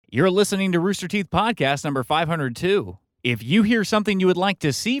You're listening to Rooster Teeth Podcast number 502. If you hear something you would like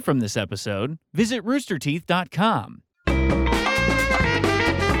to see from this episode, visit roosterteeth.com.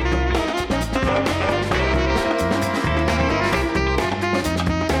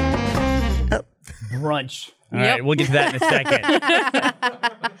 Brunch. All right, we'll get to that in a second.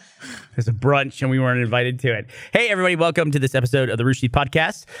 There's a brunch and we weren't invited to it. Hey, everybody, welcome to this episode of the Rooster Teeth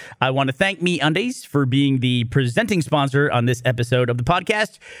Podcast. I want to thank MeUndies for being the presenting sponsor on this episode of the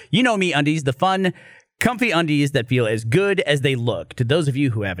podcast. You know MeUndies, the fun, comfy undies that feel as good as they look. To those of you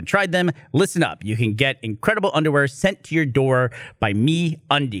who haven't tried them, listen up. You can get incredible underwear sent to your door by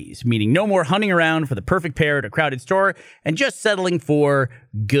MeUndies, meaning no more hunting around for the perfect pair at a crowded store and just settling for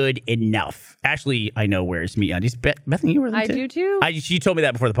good enough. Ashley, I know wears MeUndies. Bethany, you wear them I too? do too. She told me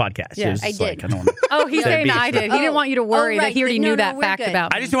that before the podcast. Yeah, I did. Like, I don't want to. Oh, he's saying I did. He didn't want you to worry that he already knew that we're fact good.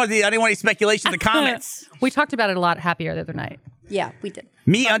 about me. I didn't want any speculation in the comments. We talked about it a lot happier the other night. Yeah, we did.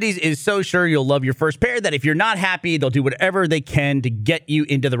 MeUndies is so sure you'll love your first pair that if you're not happy, they'll do whatever they can to get you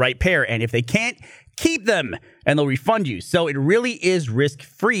into the right pair. And if they can't, keep them and they'll refund you. So it really is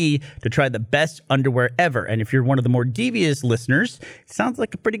risk-free to try the best underwear ever. And if you're one of the more devious listeners, it sounds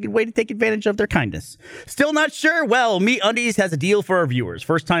like a pretty good way to take advantage of their kindness. Still not sure? Well, MeUndies has a deal for our viewers.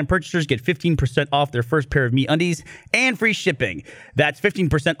 First-time purchasers get 15% off their first pair of MeUndies and free shipping. That's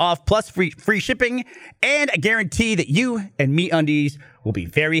 15% off plus free shipping and a guarantee that you and MeUndies will be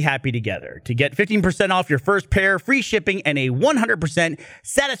very happy together. To get 15% off your first pair, free shipping, and a 100%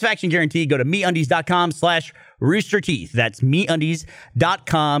 satisfaction guarantee, go to MeUndies.com/roosterteeth. That's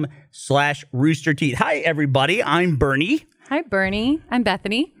MeUndies.com/roosterteeth. Hi, everybody. I'm Bernie. Hi, Bernie. I'm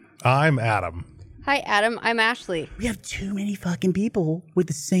Bethany. I'm Adam. Hi, Adam. I'm Ashley. We have too many fucking people with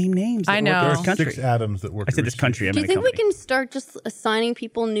the same names. I know. There's This country. 6 Adams that work. I said this country. I Do you mean, think we can start just assigning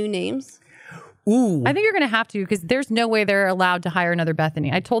people new names? Ooh. I think you're going to have to because there's no way they're allowed to hire another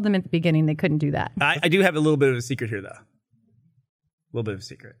Bethany. I told them at the beginning they couldn't do that. I do have a little bit of a secret here, though. A little bit of a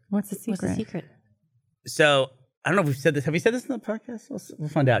secret. What's the secret? What's the secret? So I don't know if we've said this. Have we said this in the podcast? We'll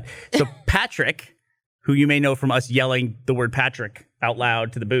find out. So Patrick, who you may know from us yelling the word Patrick out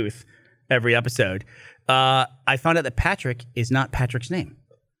loud to the booth every episode, I found out that Patrick is not Patrick's name.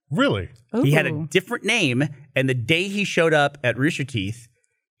 Really? He had a Ooh. different name, and the day he showed up at Rooster Teeth,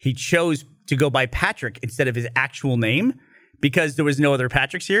 he chose to go by Patrick instead of his actual name because there was no other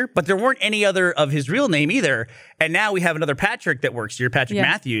Patricks here, but there weren't any other of his real name either. And now we have another Patrick that works here, Patrick Yeah.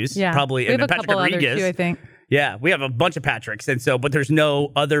 Matthews, Yeah. probably, We have and a Patrick couple others Rodriguez. too, I think. Yeah, we have a bunch of Patricks, and so, but there's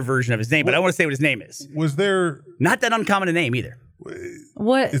no other version of his name. But I want to say what his name is. Was there? Not that uncommon a name either.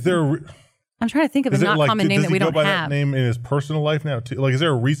 What? Is there? A, I'm trying to think of a is it not like? common name Does that he we go don't by have. that name in his personal life now too? Like, is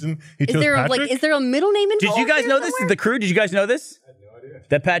there a reason he chose Patrick? Is there a middle name involved? Did you guys here know this? somewhere? The crew? Did you guys know this? I had no idea.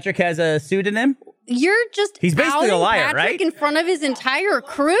 That Patrick has a pseudonym? You're just He's basically a outing liar, Patrick right? in front of his entire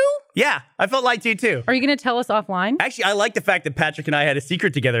crew? Yeah, I felt lied to too. Are you going to tell us offline? Actually, I like the fact that Patrick and I had a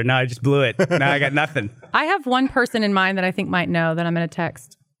secret together. Now I just blew it. Now I got nothing. I have one person in mind that I think might know that I'm going to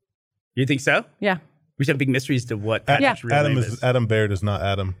text. You think so? Yeah. We should have big mysteries to what A- Patrick's real Adam name is Adam Baird is not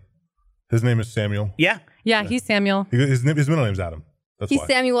Adam. His name is Samuel. Yeah. Yeah, he's Samuel. His middle name's Adam. That's He's why.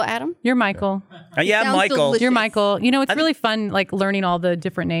 Samuel Adam? You're Michael. Yeah, sounds Michael. delicious. You're Michael. You know, it's really fun, like learning all the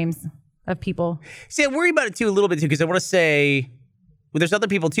different names of people. See, I worry about it too a little bit too because I want to say, well, there's other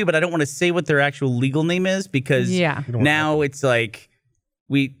people too, but I don't want to say what their actual legal name is because Yeah. now it's like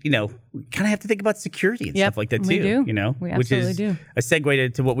we kind of have to think about security and Yep, stuff like that too. we do. You know, We which is absolutely do. a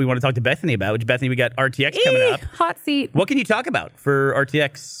segue to what we want to talk to Bethany about. Which Bethany, we got RTX coming up. Hot seat. What can you talk about for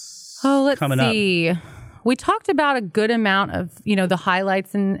RTX? Oh, let's coming up? see. We talked about a good amount of, the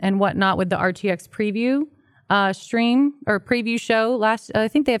highlights and whatnot with the RTX preview stream or preview show last. I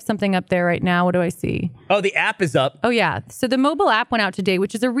think they have something up there right now. What do I see? Oh, the app is up. Oh, yeah. So the mobile app went out today,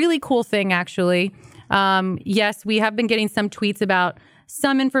 which is a really cool thing, actually. Yes, we have been getting some tweets about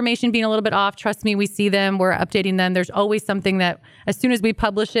some information being a little bit off. Trust me, we see them. We're updating them. There's always something that as soon as we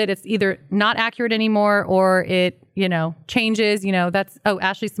publish it, it's either not accurate anymore or it, changes. That's,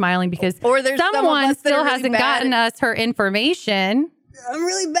 Ashley's smiling because Or there's some of someone us that still are really hasn't bad gotten at- us her information. I'm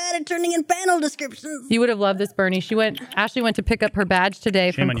really bad at turning in panel descriptions. You would have loved this, Bernie. Ashley went to pick up her badge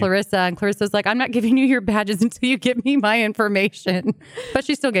today Shame from on you. Clarissa, and Clarissa's like, I'm not giving you your badges until you give me my information. But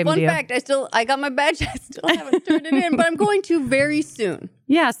she still gave Fun me to you. fact, I got my badge. I still haven't turned it in, but I'm going to very soon.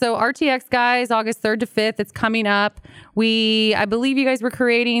 Yeah, so RTX, guys, August 3rd to 5th, it's coming up. I believe you guys were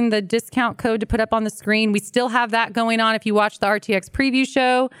creating the discount code to put up on the screen. We still have that going on if you watch the RTX preview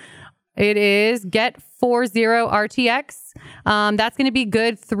show. It is Get40RTX. That's going to be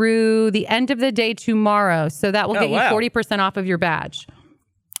good through the end of the day tomorrow. So that will get you 40% off of your badge.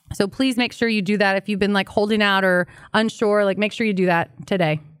 So please make sure you do that. If you've been holding out or unsure, make sure you do that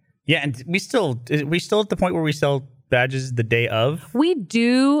today. Yeah, and we still at the point where we sell badges the day of. We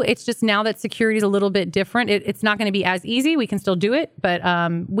do. It's just now that security is a little bit different. It's not going to be as easy. We can still do it, but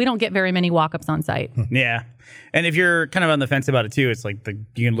we don't get very many walk-ups on site. Yeah. And if you're kind of on the fence about it too, it's like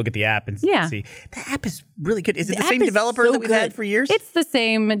you can look at the app and Yeah. see. The app is really good. Is it the app same is developer so that we've good. had for years? It's the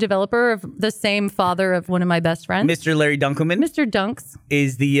same developer of the same father of one of my best friends. Mr. Larry Dunkelman Mr. Dunks.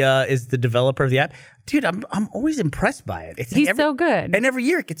 is the developer of the app. Dude, I'm always impressed by it. It's He's like so good. And every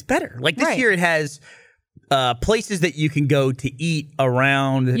year it gets better. Like this Right. year it has places that you can go to eat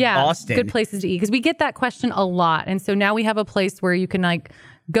around Yeah, Austin. good places to eat. Because we get that question a lot. And so now we have a place where you can like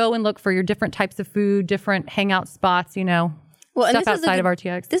go and look for your different types of food, different hangout spots, and stuff this is a outside of good-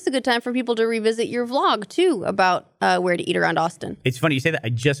 RTX. This is a good time for people to revisit your vlog too about where to eat around Austin. It's funny you say that. I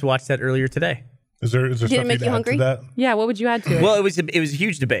just watched that earlier today. Is there stuff it make you'd you add hungry? to that? Yeah, what would you add to it? Well, it was a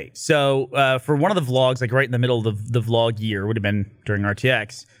huge debate. So for one of the vlogs, like right in the middle of the vlog year, would have been during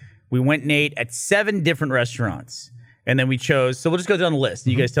RTX, we went and ate at 7 different restaurants. And then we chose, so we'll just go down the list.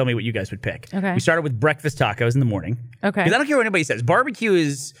 You guys tell me what you guys would pick. Okay. We started with breakfast tacos in the morning. Okay. Because I don't care what anybody says. Barbecue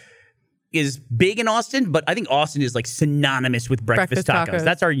is big in Austin, but I think Austin is like synonymous with breakfast tacos.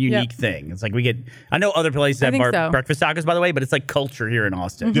 That's our unique thing. It's like I know other places have think so. breakfast tacos, by the way, but it's like culture here in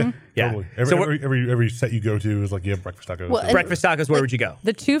Austin. Yeah, Yeah. totally. Every set you go to is like you have breakfast tacos. Well, and- Breakfast tacos, where would you go?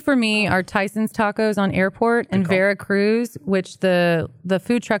 The two for me are Tyson's Tacos on Airport and Veracruz, which the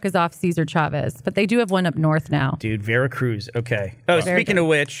food truck is off Cesar Chavez, but they do have one up north now. Dude, Veracruz. Okay. Oh, Very speaking good. of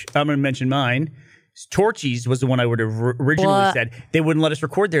which, I'm going to mention mine. Torchy's was the one I would have originally What? said. They wouldn't let us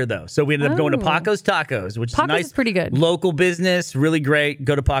record there, though. So we ended up going to Oh. Paco's Tacos, which Paco's is nice. is pretty good. Local business, really great.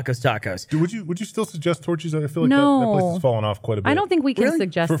 Go to Paco's Tacos. Dude, would you still suggest Torchy's? I feel like No. that place has fallen off quite a bit. I don't think we can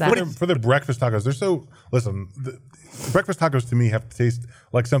suggest for, that. for their breakfast tacos. They're so listen. The breakfast tacos to me have to taste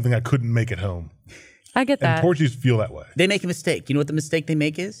like something I couldn't make at home, I get and that. Torchy's feel that way. They make a mistake. You know what the mistake they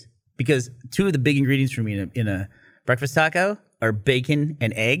make is? Because 2 of the big ingredients for me in a breakfast taco are bacon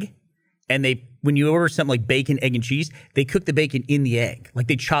and egg. And when you order something like bacon, egg, and cheese, they cook the bacon in the egg. Like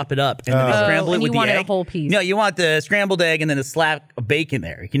they chop it up and then they scramble it and with you the want it egg. a whole piece. No, you want the scrambled egg and then a slap of bacon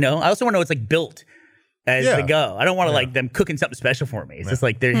there. You know, I also want to know it's like built as Yeah. they go. I don't want to like them cooking something special for me. It's just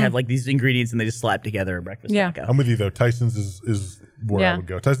like they have like these ingredients and they just slap together a breakfast Yeah. taco. I'm with you though. Tyson's is where Yeah. I would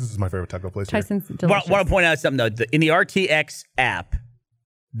go. Tyson's is my favorite taco place. here. Tyson's I delicious. want to point out something though. In the RTX app,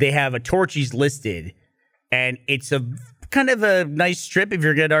 they have a Torchy's listed, and it's a kind of a nice strip if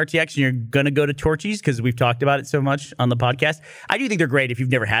you're good at RTX and you're going to go to Torchy's because we've talked about it so much on the podcast. I do think they're great if you've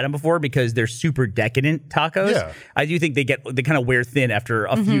never had them before because they're super decadent tacos. Yeah. I do think they kind of wear thin after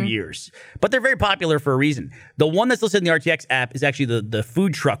a few years, but they're very popular for a reason. The one that's listed in the RTX app is actually the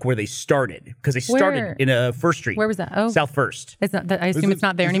food truck where they started because they started Where? in a First Street. Where was that? Oh. South First. It's not, I assume it's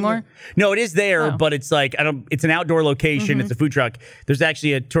not there anymore. No, it is there, Oh. but it's like it's an outdoor location. It's a food truck. There's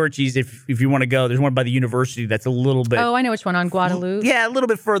actually a Torchy's if you want to go. There's one by the university that's a little bit Oh, I know which one on Guadalupe. yeah, a little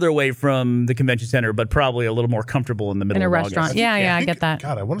bit further away from the convention center, but probably a little more comfortable in the middle In a of restaurant. August. Yeah, I think- get that.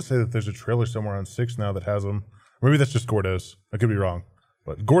 God, I want to say that there's a trailer somewhere on 6 now that has them. Maybe that's just Gordo's. I could be wrong.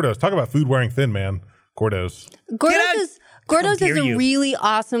 But Gordo's, talk about food wearing thin, man. Gordo's. Gordo's How is dare a you. really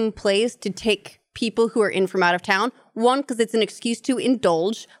awesome place to take people who are in from out of town. One, because it's an excuse to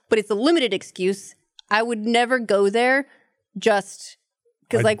indulge, but it's a limited excuse. I would never go there just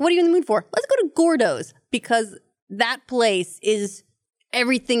because, like, what are you in the mood for? Let's go to Gordo's because that place is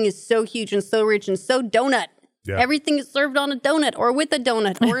everything is so huge and so rich and so donut. Yeah. Everything is served on a donut or with a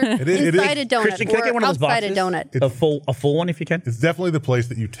donut or is- inside a donut Christian, can I or get one of those outside a boxes? donut. A full one if you can. It's definitely the place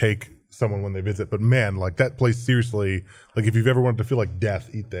that you take someone when they visit. But man, like that place, seriously, like if you've ever wanted to feel like death,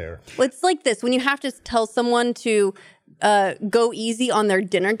 eat there. Well, it's like this when you have to tell someone to go easy on their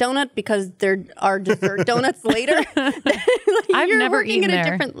dinner donut because there are dessert donuts later. Like, I've you're never working eaten at a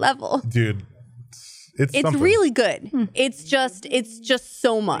there. different level. Dude, it's It's something. really good. It's just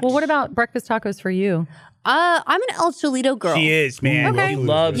so much. Well, what about breakfast tacos for you? I'm an El Cholito girl. She is, man. Okay. She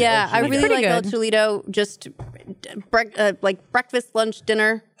loves Yeah, I really pretty like El good. Cholito. Just like breakfast, lunch,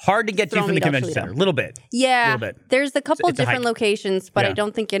 dinner. Hard to get to Throw from me the El convention Cholito. center. A little bit. Yeah, A little bit. there's a couple It's a different hike. locations, but I Yeah.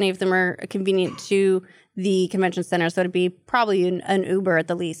 don't think any of them are convenient to the convention center. So it'd be probably an Uber at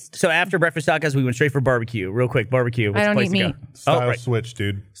the least. So after breakfast tacos, we went straight for barbecue. Real quick, barbecue. What's I don't the place eat to meat. go? Style Oh, right. switch,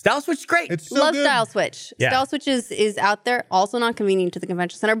 dude. Style Switch is great. It's so Love good. Style Switch. Yeah. Style Switch is out there. Also not convenient to the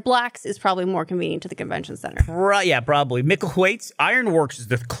convention center. Black's is probably more convenient to the convention center. Right, yeah, probably. Micklethwaite's Ironworks is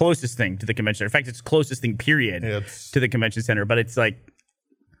the closest thing to the convention center. In fact, it's the closest thing, period, Yeah, it's- to the convention center. But it's like,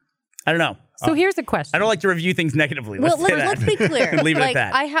 I don't know. So here's a question. I don't like to review things negatively. Well, Let's say that. let's be clear. And leave it like,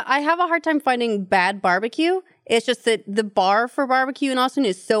 at that. I have a hard time finding bad barbecue. It's just that the bar for barbecue in Austin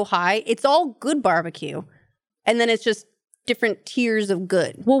is so high. It's all good barbecue. And then it's just different tiers of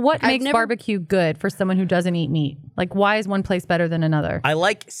good. Well, what I've makes never- barbecue good for someone who doesn't eat meat? Like, why is one place better than another? I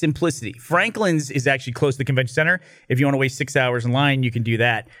like simplicity. Franklin's is actually close to the convention center. If you want to waste 6 hours in line, you can do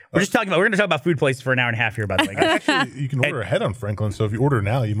that. We're going to talk about food places for an hour and a half here, by the way, guys. Actually, you can order ahead on Franklin, so if you order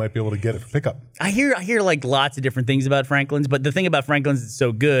now, you might be able to get it for pickup. I hear like lots of different things about Franklin's, but the thing about Franklin's that's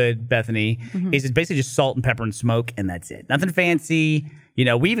so good, Bethany, is it's basically just salt and pepper and smoke, and that's it. Nothing fancy. You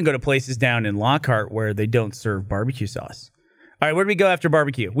know, we even go to places down in Lockhart where they don't serve barbecue sauce. All right, where did we go after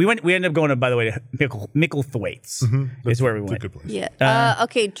barbecue? We ended up going to, by the way, to Micklethwaite's is where we It's a went. good place. Yeah.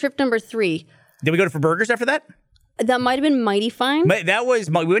 Okay, trip number 3. Did we go for burgers after that? That might have been Mighty Fine. We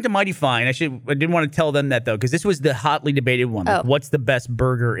went to Mighty Fine. I didn't want to tell them that though, because this was the hotly debated one. Like, what's the best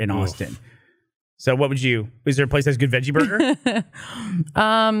burger in Austin? So what would you? Is there a place that has good veggie burger?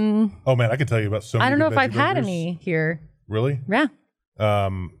 Oh man, I can tell you about so many. I don't know good if I've veggie had burgers. any here. Really? Yeah.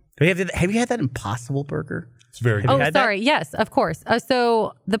 Have you had that Impossible Burger? It's very good. Oh, had that? sorry. Yes, of course.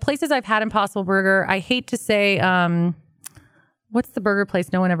 So the places I've had Impossible Burger, I hate to say, what's the burger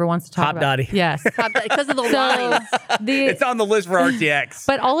place no one ever wants to talk Hop about? Dottie. Yes. Because of the So lines. It's on the list for RTX.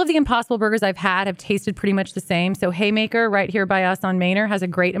 But all of the Impossible Burgers I've had have tasted pretty much the same. So Haymaker, right here by us on Manor, has a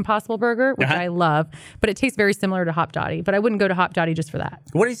great Impossible Burger, which I love. But it tastes very similar to Hop Dottie. But I wouldn't go to Hop Dottie just for that.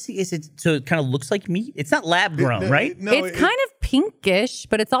 What is it? So it kind of looks like meat. It's not lab grown, right? No, It's kind of pinkish,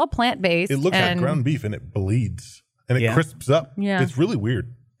 but it's all plant based. It looks like ground beef and it bleeds and it Yeah. crisps up. Yeah. It's really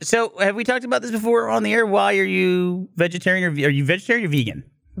weird. So have we talked about this before on the air? Why are you vegetarian or are you vegetarian or vegan?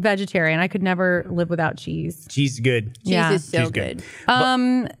 Vegetarian. I could never live without cheese. Cheese is good. Cheese Yeah. is so She's good. good.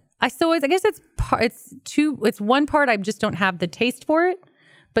 I guess it's one part I just don't have the taste for it,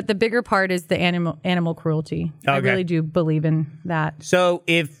 but the bigger part is the animal cruelty. I Okay. really do believe in that. So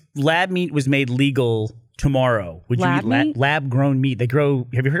if lab meat was made legal tomorrow, would you Lab eat meat? lab grown meat? They grow.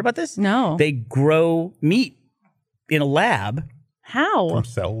 Have you heard about this? No. They grow meat in a lab. How?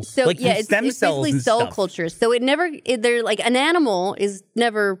 Cells. So like yeah, from it's stem cells basically and cell stuff. culture. So they're like an animal is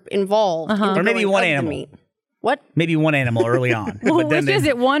never involved. in the Or maybe growing one of the animal. meat. What? Maybe one animal early on. Well, which is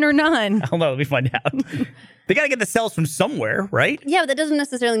it, one or none? I don't know. Let me find out. They got to get the cells from somewhere, right? Yeah, but that doesn't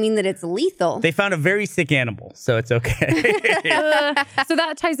necessarily mean that it's lethal. They found a very sick animal, so it's okay. So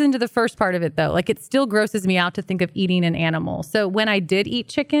that ties into the first part of it, though. Like, it still grosses me out to think of eating an animal. So when I did eat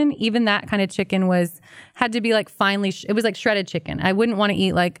chicken, even that kind of chicken had to be like finely. It was like shredded chicken. I wouldn't want to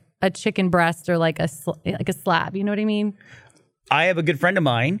eat like a chicken breast or like a slab. You know what I mean? I have a good friend of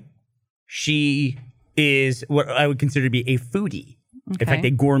mine. She is what I would consider to be a foodie. In fact,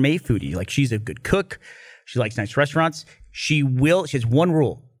 a gourmet foodie. Like, she's a good cook. She likes nice restaurants. She has one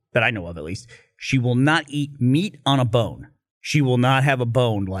rule that I know of, at least. She will not eat meat on a bone. She will not have a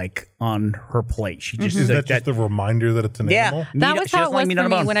bone like on her plate. She just Is like that just a reminder that it's an animal? That was she how doesn't it like was meat for on a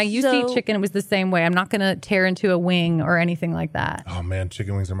me. bone. When I used to eat So- chicken, it was the same way. I'm not going to tear into a wing or anything like that, Oh man,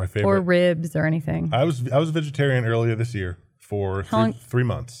 chicken wings are my favorite. or ribs or anything. I was a vegetarian earlier this year for long- 3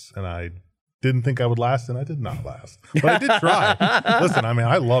 months, and I didn't think I would last, and I did not last. But I did try. Listen, I mean,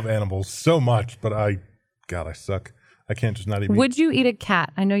 I love animals so much, but I suck. I can't just not eat meat. Would you eat a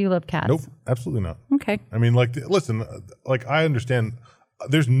cat? I know you love cats. Nope, absolutely not. Okay. I mean, like, listen, like, I understand.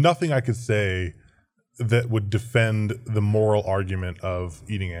 There's nothing I could say that would defend the moral argument of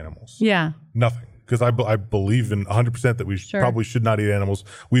eating animals. Yeah. Nothing. Because I believe in 100% that we probably should not eat animals.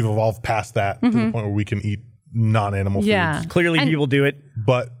 We've evolved past that to the point where we can eat non-animal Yeah. foods. clearly people do it.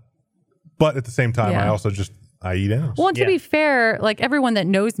 But at the same time, Yeah. I also I eat animals. Well, and to Yeah. be fair, like everyone that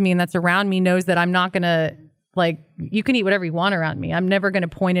knows me and that's around me knows that I'm not going to, like, you can eat whatever you want around me. I'm never going to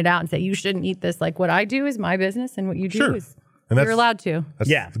point it out and say, you shouldn't eat this. Like, what I do is my business, and what you do Sure. is And you're allowed to. That's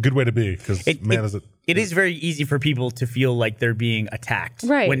Yeah. a good way to be. Because man, is it It is very easy for people to feel like they're being attacked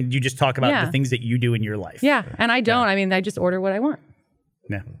Right. when you just talk about Yeah. the things that you do in your life. Yeah. And I don't. I mean, I just order what I want.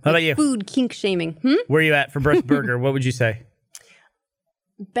 Yeah. How about you? Food kink shaming. Where are you at for best burger? What would you say?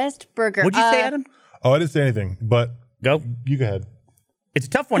 Best burger. What'd you say, Adam? Oh, I didn't say anything, but Go. you go ahead. It's a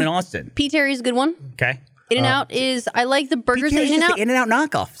tough one in Austin. P. Terry's a good one. Okay. In-N-Out is, I like the burgers at It's just In-N-Out. the In-N-Out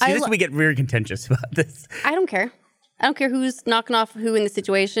knockoff. See, I this lo- we get very contentious about this. I don't care. I don't care who's knocking off who in the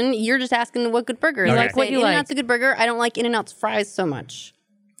situation. You're just asking what good burger. You Like, like what you like. In-N-Out's a good burger. I don't like In-N-Out's fries so much.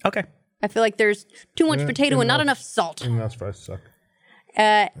 Okay. I feel like there's too much potato and not In-N-Out's- enough salt. In-N-Out's fries suck.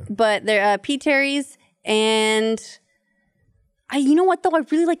 But they're P. Terry's and you know what though? I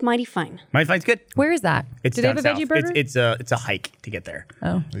really like Mighty Fine. Mighty Fine's good. Where is that? It's Do they have down a veggie south. burger? It's a hike to get there.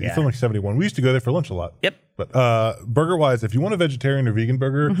 Oh. It's on like 71. We used to go there for lunch a lot. Yep. But burger wise, if you want a vegetarian or vegan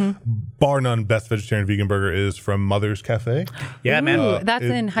burger, bar none, best vegetarian vegan burger is from Mother's Cafe. Yeah, man. Ooh, that's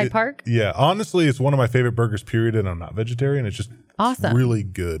in Hyde Park? Yeah, honestly, it's one of my favorite burgers. Period, and I'm not vegetarian. It's just Awesome. really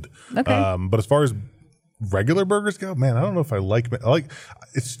good. Okay. But as far as regular burgers go, man, I don't know if I like.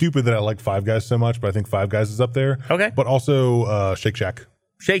 It's stupid that I like Five Guys so much, but I think Five Guys is up there. Okay. But also Shake Shack.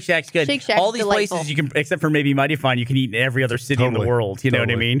 Shake Shack's good. Shake Shack's all these delightful. places you can, except for maybe Mighty Fine, you can eat in every other city in the Totally. world. You know what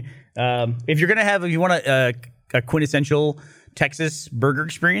I Totally. mean? If you want a quintessential Texas burger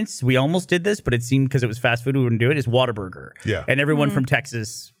experience, we almost did this, but it seemed because it was fast food, we wouldn't do it. Is Whataburger. Yeah. And everyone from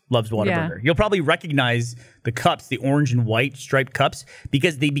Texas loves Whataburger. You'll probably recognize the cups, the orange and white striped cups,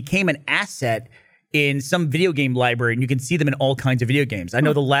 because they became an asset in some video game library, and you can see them in all kinds of video games. I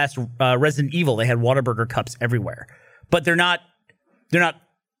know the last Resident Evil, they had Whataburger cups everywhere, but they're not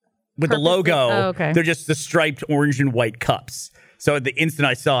with the logo. Oh, okay. They're just the striped orange and white cups. So the instant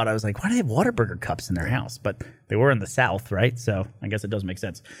I saw it, I was like, why do they have Whataburger cups in their house? But they were in the South, right? So I guess it does make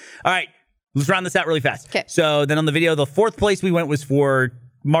sense. All right, let's round this out really fast. Okay. So then on the video, the fourth place we went was for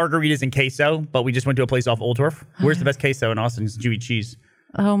margaritas and queso, but we just went to a place off Old Torf. Where's the best queso in Austin? It's Dewey Cheese.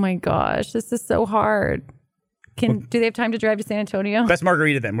 Oh my gosh, this is so hard. Do they have time to drive to San Antonio? Best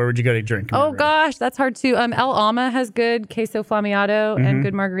margarita then. Where would you go to drink? Oh margarita? gosh, that's hard too. El Alma has good queso flamiado and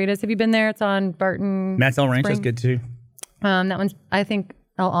good margaritas. Have you been there? It's on Barton. Matt's El Rancho is Spring. good too. That one's. I think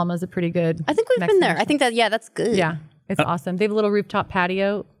El Alma's a pretty good. I think we've been there. I think that's good. Yeah, it's awesome. They have a little rooftop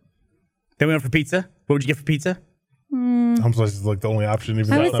patio. Then we went for pizza. What would you get for pizza? Home slice is like the only option.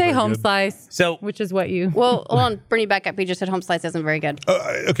 Even I though would it's not say very home good. slice, So which is what you. Well, hold on. Bring it back up. You just said home slice isn't very good.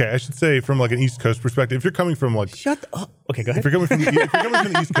 Okay, I should say from like an East Coast perspective, if you're coming from like shut up. Okay, go if ahead. you're coming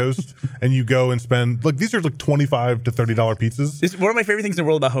from the East Coast and you go and spend like these are like $25 to $30 pizzas. This, one of my favorite things in the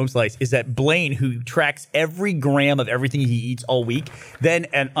world about Home Slice is that Blaine, who tracks every gram of everything he eats all week, then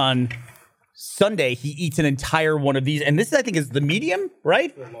on Sunday he eats an entire one of these. And this, I think, is the medium,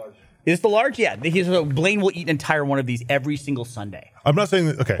 right? Is the large? Yeah. Blaine will eat an entire one of these every single Sunday. I'm not saying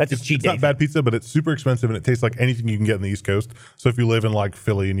that. Okay, That's his it's, cheat it's day. not bad pizza, but it's super expensive and it tastes like anything you can get in the East Coast. So if you live in like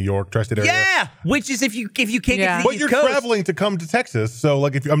Philly, New York, tri-state area, Yeah, which is if you can't Yeah. get to the but East you're Coast. traveling to come to Texas, so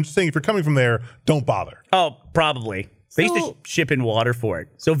like I'm just saying, if you're coming from there, don't bother. Oh, probably. They used to ship in water for it.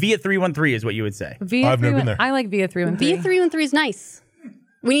 So Via 313 is what you would say. Via I've never 313. been there. I like Via 313. Via 313 is nice.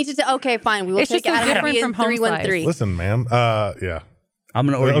 We need to. Okay, fine. We will It's take just so it out of different Via from home 313. Listen, man. Yeah. I'm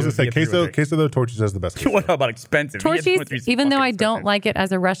gonna order. I was gonna say Via queso. 313. Queso though, Torches has the best. Queso. What about expensive? Via 313 Torchy's, is even though fucking I don't expensive. like it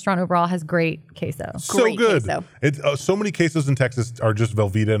as a restaurant overall, has great queso. So Great good. queso. It's so many quesos in Texas are just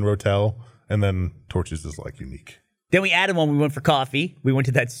Velveeta and Rotel, and then Torches is like unique. Then we added one. We went for coffee. We went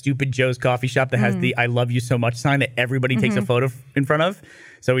to that stupid Joe's coffee shop that has the "I love you so much" sign that everybody takes a photo in front of.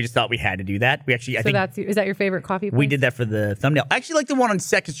 So we just thought we had to do that. We actually, I So think is that your favorite coffee place? we did that for the thumbnail. I actually like the one on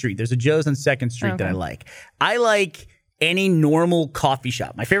 2nd Street. There's a Joe's on 2nd Street that I Okay. like. I like any normal coffee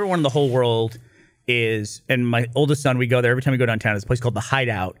shop. My favorite one in the whole world is, and my oldest son, we go there every time we go downtown. It's a place called The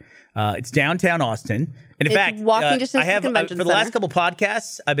Hideout. It's downtown Austin. And in It's fact, walking distance I to the have convention for the last center. couple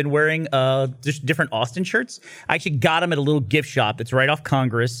podcasts, I've been wearing just different Austin shirts. I actually got them at a little gift shop that's right off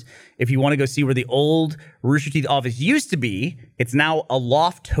Congress. If you want to go see where the old Rooster Teeth office used to be, it's now a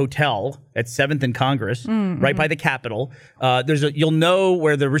loft hotel at 7th and Congress, right by the Capitol. You'll know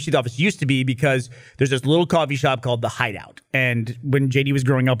where the Rooster Teeth office used to be because there's this little coffee shop called The Hideout. And when JD was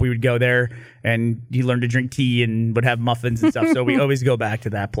growing up, we would go there and he learned to drink tea and would have muffins and stuff. So we always go back to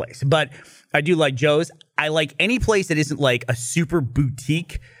that place. But I do like Joe's. I like any place that isn't like a super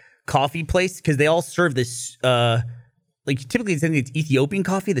boutique coffee place because they all serve this like typically it's Ethiopian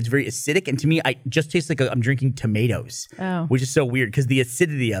coffee that's very acidic, and to me, I just tastes like I'm drinking tomatoes, which is so weird because the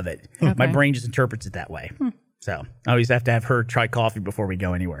acidity of it, my brain just interprets it that way. So I always have to have her try coffee before we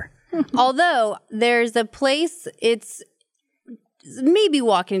go anywhere. Although there's a place, it's maybe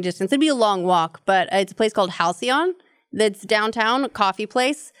walking distance. It'd be a long walk, but it's a place called Halcyon that's downtown, a coffee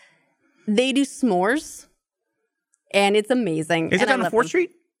place. They do s'mores, and it's amazing. Is it and I on love 4th them.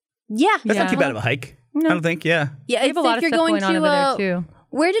 Street? Yeah. That's not Yeah. too bad of a hike. I don't think. Yeah. Yeah, They have a lot of you're stuff going on over there too.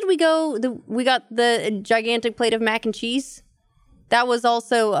 Where did we go? We got the gigantic plate of mac and cheese. That was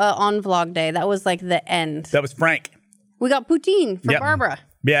also on vlog day. That was like the end. That was Frank. We got poutine for Yep. Barbara.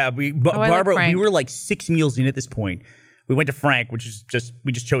 Yeah, I like Barbara, we Frank. were like 6 meals in at this point. We went to Frank, which is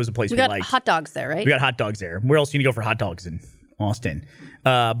we just chose a place We we got liked. hot dogs there, right? We got hot dogs there. Where else are you going to go for hot dogs in Austin?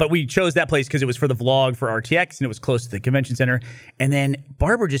 But we chose that place because it was for the vlog for RTX and it was close to the convention center. And then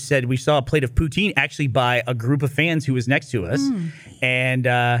Barbara just said we saw a plate of poutine actually by a group of fans who was next to us. And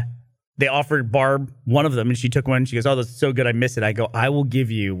they offered Barb one of them and she took one. She goes, "Oh, that's so good. I miss it." I go, "I will give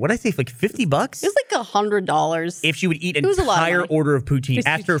you," what did I say, like $50? It was like $100. If she would eat an was a lot of entire money. order of poutine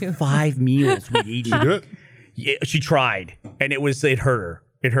after 52. 5 meals, we'd eat You do it? Yeah, she tried, and it hurt her.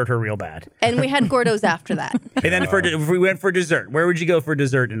 It hurt her real bad. And we had Gordo's after that. And then if we went for dessert, where would you go for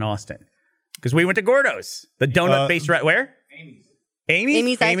dessert in Austin? Because we went to Gordo's, the donut-based where? Amy's.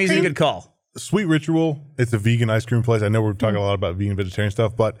 Amy's ice a cream? good call. Sweet Ritual, it's a vegan ice cream place. I know we're talking a lot about vegan, vegetarian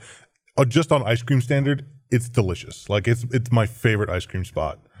stuff, but just on ice cream standard, it's delicious. Like it's my favorite ice cream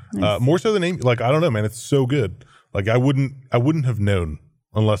spot. More so than Amy. Like I don't know, man. It's so good. Like I wouldn't have known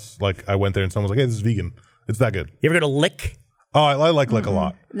unless like I went there and someone was like, "Hey, this is vegan." It's that good. You ever go to Lick? Oh, I like Lick a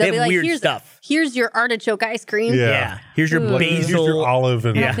lot. They They'll be have weird here's, stuff. Here's your artichoke ice cream. Yeah. Here's your Ooh. Here's your basil. olive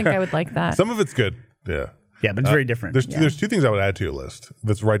and I don't think I would like that. some of it's good. Yeah. Yeah, but it's very different. There's two things I would add to your list.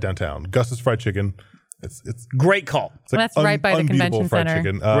 That's right downtown. Gus's Fried Chicken. It's Great call. It's like That's right by the unbeatable convention fried center.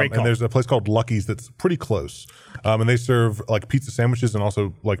 chicken. Great call. And there's a place called Lucky's that's pretty close. And they serve like pizza sandwiches and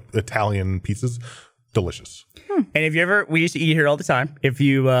also like Italian pizzas. Delicious. And if you ever, we used to eat here all the time. If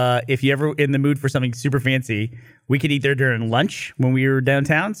you ever in the mood for something super fancy, we could eat there during lunch when we were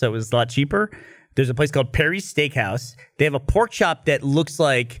downtown, so it was a lot cheaper. There's a place called Perry's Steakhouse. They have a pork chop that looks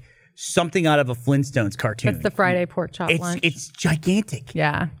like something out of a Flintstones cartoon. That's the Friday pork chop lunch. It's gigantic.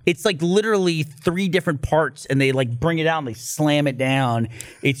 Yeah. It's like literally 3 different parts, and they like bring it out and they slam it down.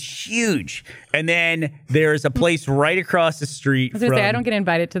 It's huge. And then there's a place right across the street. I was going to say, I don't get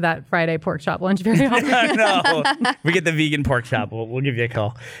invited to that Friday pork chop lunch very often. No, we get the vegan pork chop. We'll give you a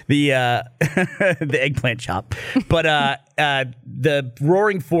call. The the eggplant chop, but the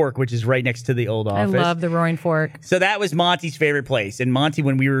Roaring Fork, which is right next to the old I office. love the Roaring Fork. So that was Monty's favorite place. And Monty,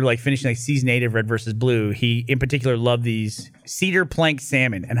 when we were like finishing like season 8 of Red versus Blue, he in particular loved these cedar plank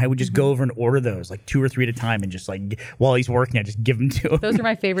salmon, and I would just go over and order those like 2 or 3 at a time, and just like while he's working, I just give them to him. Those are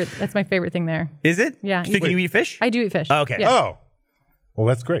my favorite. That's my favorite thing there. Is it? Yeah. So can you eat fish? I do eat fish. Okay. Yeah. Oh. Well,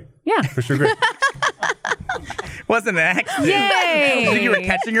 that's great. Yeah. For sure, great. Wasn't an accident. Yay! You think you were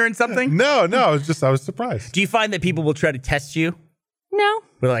catching her in something? No, I was surprised. Do you find that people will try to test you? No.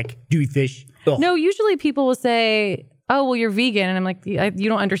 We're like, do you eat fish? Ugh. No, usually people will say, "Oh, well, you're vegan," and I'm like, "You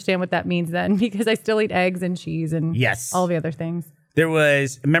don't understand what that means then," because I still eat eggs and cheese and Yes. all the other things. There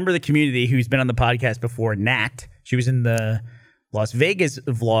was a member of the community who's been on the podcast before, Nat. She was in the Las Vegas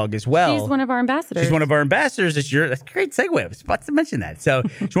vlog as well. She's one of our ambassadors. She's one of our ambassadors this year. That's a great segue. I was about to mention that. So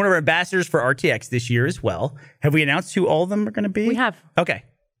she's one of our ambassadors for RTX this year as well. Have we announced who all of them are going to be? We have. Okay.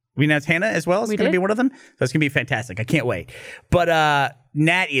 We announced Hannah as well. Is We going to did. be one of them. So it's going to be fantastic. I can't wait. But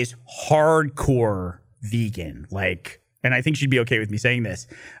Nat is hardcore vegan. Like, and I think she'd be okay with me saying this.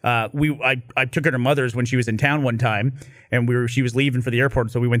 I took her to Mother's when she was in town one time, and she was leaving for the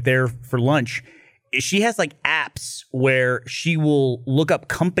airport, so we went there for lunch. She has like apps where she will look up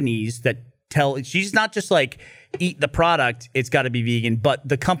companies that she's not just like eat the product, it's got to be vegan, but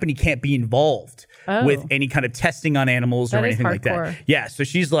the company can't be involved with any kind of testing on animals or That is anything like that. hardcore. Yeah, so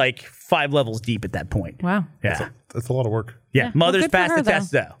she's like 5 levels deep at that point. Wow. Yeah. That's a lot of work. Yeah. Yeah. Mother's Well, good for passed her, the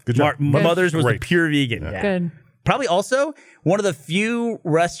test though. Good job. Mother's was the Great. pure vegan. Yeah. Good. Probably also one of the few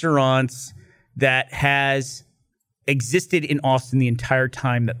restaurants that has existed in Austin the entire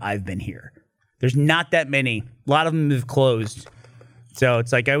time that I've been here. There's not that many. A lot of them have closed. So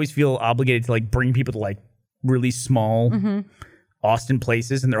it's like I always feel obligated to like bring people to like really small Austin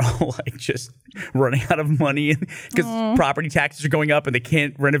places, and they're all like just running out of money because property taxes are going up and they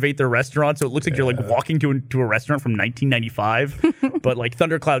can't renovate their restaurant. So it looks like you're like walking to a restaurant from 1995, but like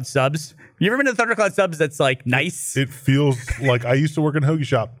Thundercloud Subs. You ever been to Thundercloud Subs that's like nice? It feels like I used to work in a hoagie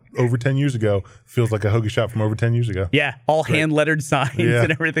shop over 10 years ago. Feels like a hoagie shop from over 10 years ago. Yeah, all hand lettered signs Yeah.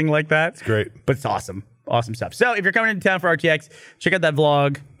 and everything like that. It's great. But it's awesome. Awesome stuff. So if you're coming into town for RTX, check out that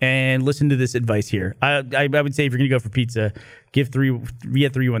vlog and listen to this advice here. I would say if you're going to go for pizza, give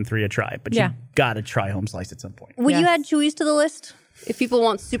 313 a try. But Yeah. you got to try Home Slice at some point. Would you Yes. add Chewy's to the list if people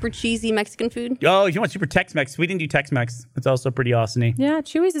want super cheesy Mexican food? Oh, if you want super Tex-Mex, we didn't do Tex-Mex. It's also pretty awesome-y. Yeah,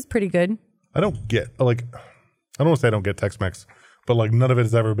 Chewy's is pretty good. I don't get, like, I don't want to say I don't get Tex-Mex, but like none of it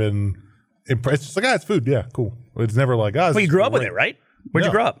has ever been impressed. It's just like, it's food. Yeah, cool. It's never like, Well, you grew up with it, right? Where'd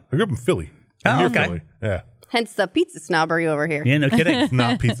you grow up? I grew up in Philly. Oh, Near okay. Philly. Yeah. Hence the pizza snobbery over here. Yeah, no kidding. It's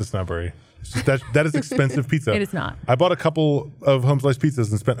not pizza snobbery. It's just that is expensive pizza. It is not. I bought a couple of Home Slice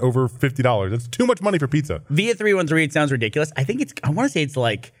pizzas and spent over $50. That's too much money for pizza. Via 313, it sounds ridiculous. I think I want to say it's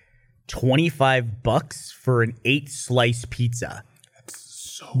like $25 for an 8-slice pizza.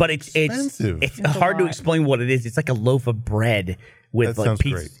 But it's expensive. it's hard to lot. explain what it is. It's like a loaf of bread with That like sounds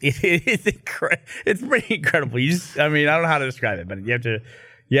pizza. It is it's pretty incredible. I don't know how to describe it, but you have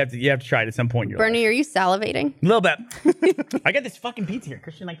to try it at some point in your life. Bernie, are you salivating? A little bit. I got this fucking pizza here,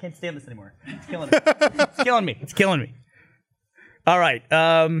 Christian. I can't stand this anymore. It's killing me. It's killing me. It's killing me. All right.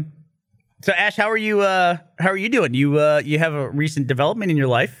 So Ash, how are you doing? You have a recent development in your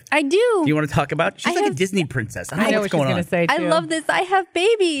life. I do. Do you want to talk about? She's I like a have- Disney princess. I I don't know know what's what she's going going on. to say, I too. love this. I have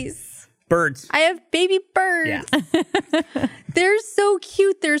babies. Birds. I have baby birds. Yeah. They're so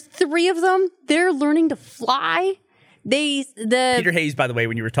cute. There's 3 of them. They're learning to fly. Peter Hayes, by the way,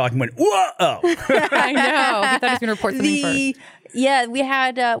 when you were talking, went, whoa! I know. He thought he was going to report something first. Yeah,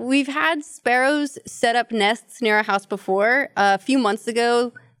 we've had sparrows set up nests near our house before. A few months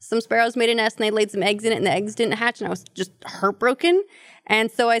ago, some sparrows made a nest and they laid some eggs in it, and the eggs didn't hatch, and I was just heartbroken.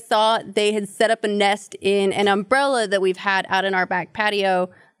 And so I saw they had set up a nest in an umbrella that we've had out in our back patio.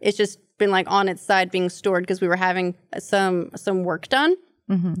 It's just been like on its side being stored because we were having some work done.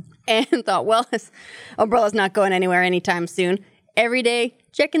 And thought, well, this umbrella's not going anywhere anytime soon. Every day,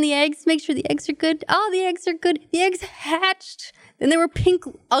 checking the eggs, make sure the eggs are good. Oh, the eggs are good. The eggs hatched. Then there were pink,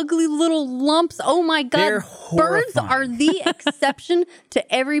 ugly little lumps. Oh my God. They're Birds horrifying. are the exception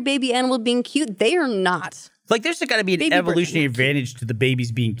to every baby animal being cute. They are not. Like, there's got to be an Baby birds evolutionary are cute. advantage to the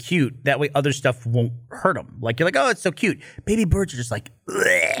babies being cute. That way, other stuff won't hurt them. Like, you're like, oh, it's so cute. Baby birds are just like,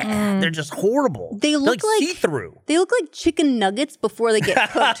 bleh. They're just horrible. They look like see-through They look like chicken nuggets before they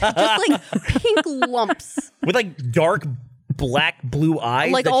get cooked. Just like pink lumps. with like dark black blue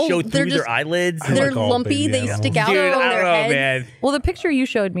eyes Like, that oh, show they're through just- their eylids. I They're like all lumpy. baby They animals. stick out Dude, over I their don't know, heads. man. Well, the picture you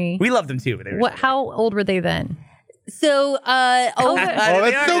showed me. We love them too. But they were How old were they then? So, Oh,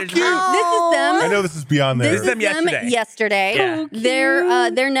 that's so cute. This is them. I know this is beyond there. This is them them yesterday. yesterday. Yeah.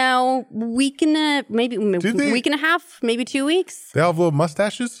 They're now week and a they? week and a half, maybe 2 weeks. They all have little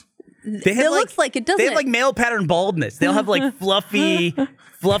mustaches. They have It looks like it, doesn't They have it? like male pattern baldness. They'll have like fluffy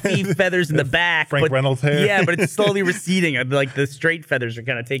feathers in the back. Frank Reynolds hair. Yeah, but it's slowly receding. Like the straight feathers are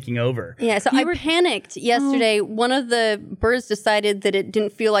kind of taking over. Yeah, so I panicked yesterday. One of the birds decided that it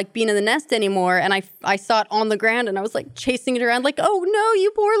didn't feel like being in the nest anymore, and I saw it on the ground, and I was like chasing it around, like, "Oh no, you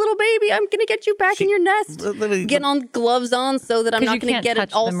poor little baby! I'm gonna get you back in your nest." Getting on gloves on so that I'm 'Cause not you gonna can't get it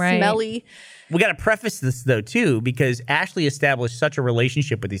touch all them, right? smelly. We got to preface this though too, because Ashley established such a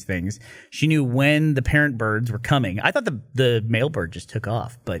relationship with these things. She knew when the parent birds were coming. I thought the male bird just took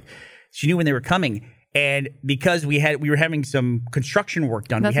off, but she knew when they were coming. And because we were having some construction work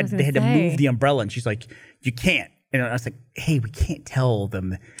done, That's what I was they had to gonna move say. the umbrella, and she's like, "You can't." And I was like, "Hey, we can't tell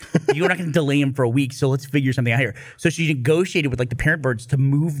them. You're not going to delay them for a week, so let's figure something out here." So she negotiated with like the parent birds to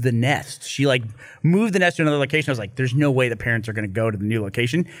move the nest. She like moved the nest to another location. I was like, "There's no way the parents are going to go to the new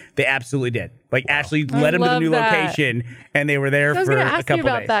location." They absolutely did. Like Ashley led them to the love new that. location, and they were there I was for going to a ask you couple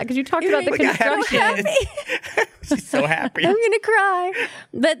about days. that because you talked about the Look how happy construction. she is. She's so happy. I'm gonna cry.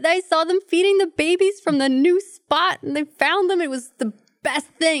 But I saw them feeding the babies from the new spot, and they found them. It was the best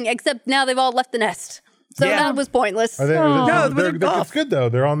thing. Except now they've all left the nest, so Yeah. that was pointless. Are they, No, they're, they're off. it's good though.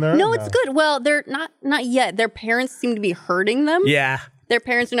 They're on their No, own it's now. good. Well, they're not yet. Their parents seem to be hurting them. Yeah. Their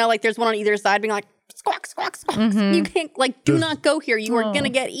parents are now like, there's one on either side being like, squawk, squawk, squawk. Mm-hmm. You can't, like, do not go here. You are going to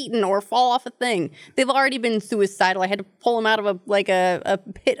get eaten or fall off a thing. They've already been suicidal. I had to pull them out of a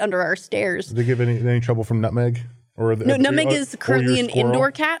pit under our stairs. Did they give any trouble from Nutmeg? Or No, Nutmeg is currently an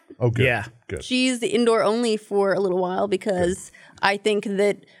indoor cat. Oh, good. Yeah. Good. She's indoor only for a little while because I think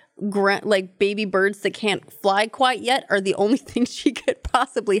that like baby birds that can't fly quite yet are the only thing she could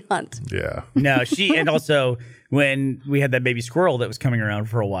possibly hunt. Yeah. No, and also when we had that baby squirrel that was coming around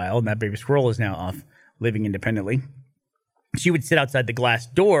for a while, and that baby squirrel is now off living independently, she would sit outside the glass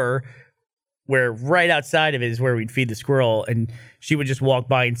door where right outside of it is where we'd feed the squirrel, and she would just walk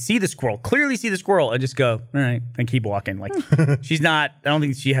by and clearly see the squirrel, and just go, all right, and keep walking. Like, I don't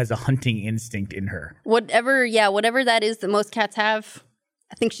think she has a hunting instinct in her. Whatever that is that most cats have,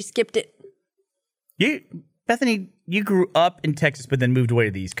 I think she skipped it. Bethany, you grew up in Texas, but then moved away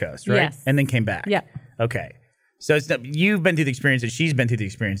to the East Coast, right? Yes. And then came back. Yeah. Okay. So you've been through the experience, and she's been through the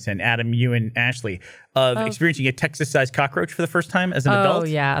experience, and Adam, you and Ashley, of experiencing a Texas-sized cockroach for the first time as an adult. Oh,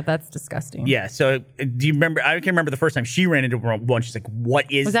 yeah. That's disgusting. Yeah. So do you remember? I can remember the first time she ran into one. She's like,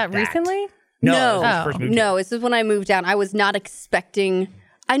 "What is Was that recently? No. No. It was her first move. No, this is when I moved down. I was not expecting.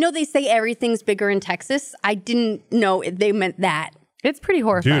 I know they say everything's bigger in Texas. I didn't know they meant that. It's pretty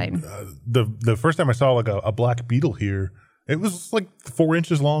horrifying. Dude, the first time I saw like a black beetle here, it was like 4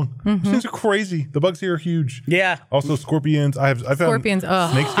 inches long. Mm-hmm. These things are crazy. The bugs here are huge. Yeah. Also scorpions. I've found Scorpions. Oh,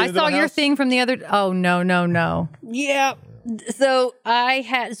 snakes I saw your thing from the other. Oh, no. Yeah. So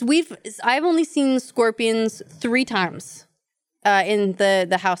I've only seen scorpions 3 times in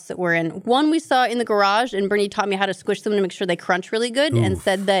the house that we're in. One we saw in the garage, and Bernie taught me how to squish them to make sure they crunch really good, and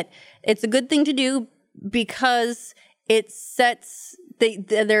said that it's a good thing to do because it sets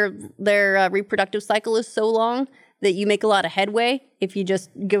their reproductive cycle is so long that you make a lot of headway if you just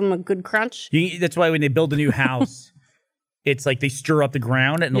give them a good crunch. That's why when they build a new house, it's like they stir up the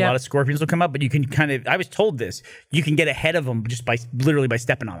ground, and a lot of scorpions will come up. But you can I was told this, you can get ahead of them just by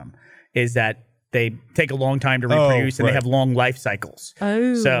stepping on them. Is that they take a long time to reproduce, and they right. have long life cycles.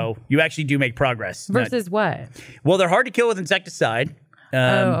 Oh. So you actually do make progress. Versus what? Well, they're hard to kill with insecticide.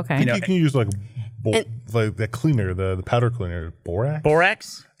 Okay. You can use like like that cleaner, the powder cleaner, borax.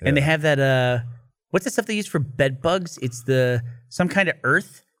 Borax, and they have that. What's the stuff they use for bed bugs? It's some kind of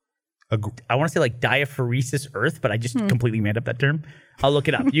earth. I want to say like diaphoresis earth, but I just completely made up that term. I'll look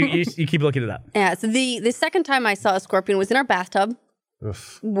it up. You keep looking it up. Yeah. So the second time I saw a scorpion was in our bathtub. Ugh.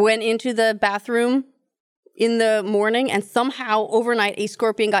 Went into the bathroom in the morning, and somehow overnight a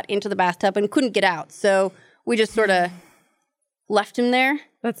scorpion got into the bathtub and couldn't get out. So we just sort of left him there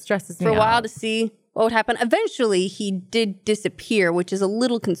That stresses me for a while out. to see what would happen. Eventually, he did disappear, which is a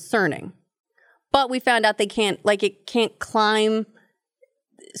little concerning. But we found out it can't climb.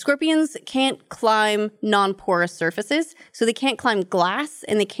 Scorpions can't climb non-porous surfaces, so they can't climb glass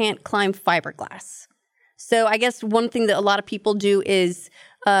and they can't climb fiberglass. So I guess one thing that a lot of people do is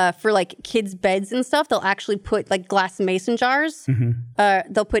for like kids' beds and stuff, they'll actually put like glass mason jars.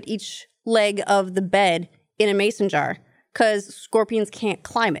 They'll put each leg of the bed in a mason jar because scorpions can't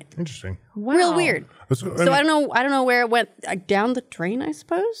climb it. Interesting. Wow. Real weird. So I don't know where it went. Down the drain, I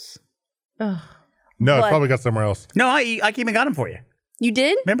suppose. No, But- I probably got somewhere else. No, I came and got him for you. You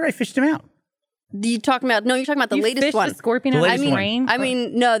did? Remember, I fished him out. You're talking about the You latest fished one. a scorpion The out of latest the one. rain? I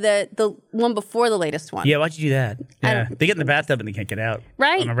mean, no, the one before the latest one. Yeah, why'd you do that? I Yeah, don't- they get in the bathtub and they can't get out.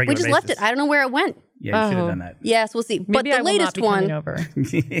 Right? On a We regular just left basis. it. I don't know where it went. Yeah, you should have Oh. done that. Yes, we'll see. But Maybe the I will not latest be coming one, over.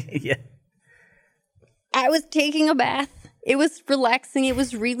 Yeah. I was taking a bath. It was relaxing. It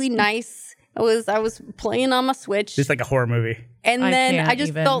was really nice. I was playing on my Switch. Just like a horror movie. And I then can't I just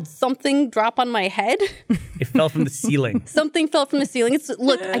even. felt something drop on my head. It fell from the ceiling. Something fell from the ceiling.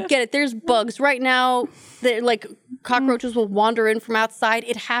 Look, I get it. There's bugs right now. They're like cockroaches will wander in from outside.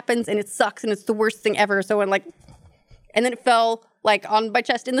 It happens and it sucks and it's the worst thing ever. So and then it fell like on my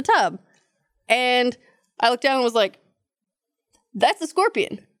chest in the tub, and I looked down and was like, "That's a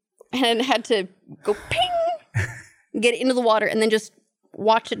scorpion," and had to go ping, get it into the water, and then just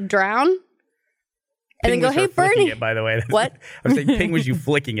watch it drown. And Ping then go, was her "Hey, flicking Bernie." it, by the way. What? I was saying ping was you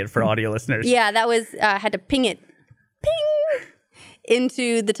flicking it for audio listeners. Yeah, that was had to ping it, ping,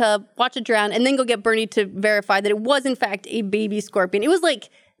 into the tub, watch it drown, and then go get Bernie to verify that it was in fact a baby scorpion. It was like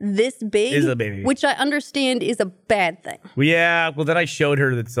this big, It is a baby. which I understand is a bad thing. Well, yeah. Well, then I showed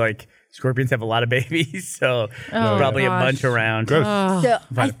her that's like scorpions have a lot of babies, so there's probably gosh. a bunch around. Gross. So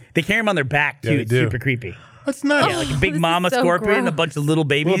But they carry them on their back too. Yeah, they It's do. super creepy. That's nice. Yeah, like a big This is mama so scorpion, and a gross. bunch of little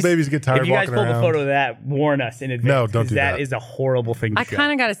babies. Little babies get tired If you guys walking pull the around. photo of that, warn us in advance. No, don't 'cause do that that. is a horrible thing to I show.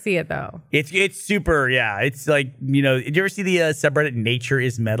 kind of got to see it though. It's super, yeah. It's like, did you ever see the subreddit Nature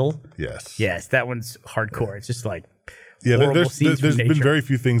is Metal? Yes. Yes, that one's hardcore. It's just like Yeah, horrible scenes from there's been nature. very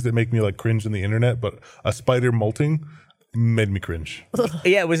few things that make me like cringe on the internet, but a spider molting made me cringe.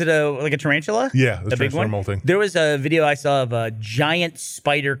 Yeah, was it like a tarantula? Yeah, the a big tarantula one. molting. There was a video I saw of a giant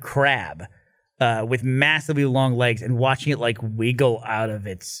spider crab with massively long legs, and watching it like wiggle out of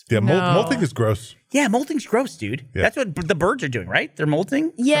its. Yeah, No. molting is gross. Yeah, molting's gross, dude. Yeah. That's what the birds are doing, right? They're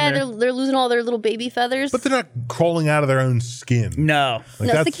molting. yeah, From their- they're losing all their little baby feathers. But they're not crawling out of their own skin. No, Like,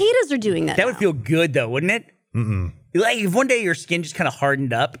 no, that's- cicadas are doing that. that would now. feel good though, wouldn't it? Mm-mm. Like if one day your skin just kind of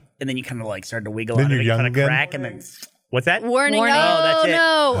hardened up, and then you kind of like started to wiggle Then out of you're it, young kind of again? crack, and then what's that? Warning! Warning. Oh, that's Oh, it.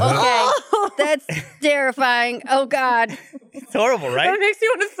 no! Okay, that's terrifying. Oh God! It's horrible, That right? makes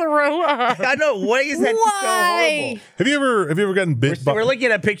you want to throw up. I know. Why is that so Why? horrible? Have you ever gotten bit by We're looking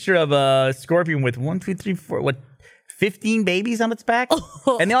at a picture of a scorpion with 15 babies on its back,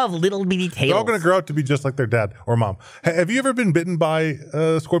 and they all have little bitty tails. They're all going to grow up to be just like their dad or mom. Have you ever been bitten by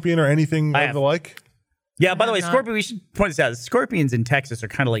a scorpion or anything I of have. the like? Yeah. By the way, have not. scorpion. We should point this out. Scorpions in Texas are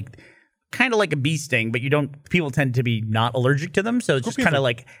kind of like a bee sting, but people tend to be not allergic to them, so it's just Scorpions kind are- of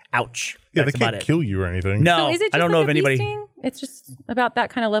like ouch. Yeah, That's they about can't it. kill you or anything. No, So is it just I don't know like if a bee anybody. sting? It's just about that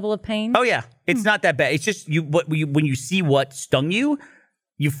kind of level of pain. Oh yeah, it's not that bad. It's just when you see what stung you,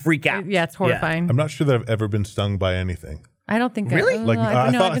 you freak out. Yeah, it's horrifying. I'm not sure that I've ever been stung by anything. I don't think Really? I, Like no, I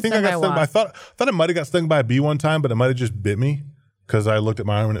no, thought, I I've been think I got stung. by a I thought I might have got stung by a bee one time, but it might have just bit me because I looked at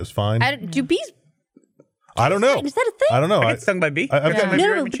my arm and it was fine. Do bees? I don't know. Is that a thing? I don't know. I get stung by a bee. I've Yeah. gotten No, Maybe no,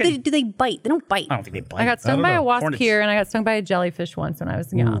 right but in the chin. do they bite? They don't bite. I don't think they bite. I got stung don't by know. a wasp Hornets. here, and I got stung by a jellyfish once when I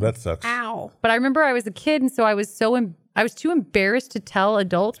was young. Ooh, that sucks. Ow! But I remember I was a kid, and so I was I was too embarrassed to tell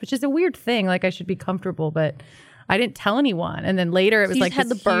adults, which is a weird thing. Like I should be comfortable, but I didn't tell anyone. And then later, it was you like just had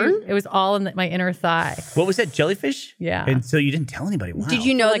this the burn? huge- It was all in my inner thigh. What was that, jellyfish? Yeah. And so you didn't tell anybody. Wow. Did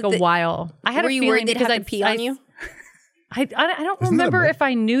you know Like that a while. I had Were a you feeling worried they'd because have to I'd- pee on you? I don't that remember a- if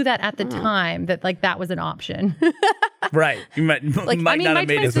I knew that at the time that like that was an option. Right. You might, Like might I mean, not my have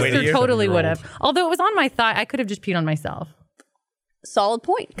made twin its way to sister you. totally would 7-year-old. have. Although it was on my thigh, I could have just peed on myself. Solid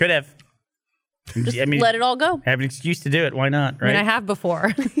point. Could have. Just I mean, let it all go. have an excuse to do it. Why not? I mean, Right. I have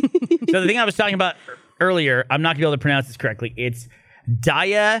before. So the thing I was talking about earlier, I'm not gonna be able to pronounce this correctly. It's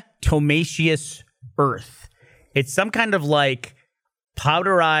Diatomaceous earth. It's some kind of like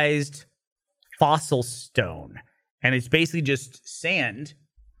powderized fossil stone. And it's basically just sand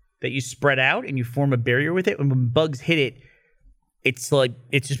that you spread out and you form a barrier with it. And when bugs hit it, it's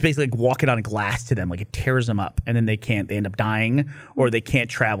just basically like walking on glass to them. Like it tears them up and then they end up dying or they can't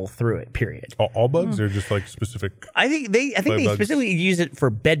travel through it, period. All bugs or just like specific? I think they bugs. specifically use it for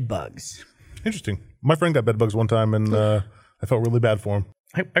bed bugs. Interesting. My friend got bed bugs one time and I felt really bad for him.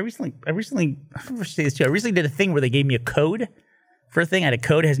 I recently did a thing where they gave me a code for a thing. I had a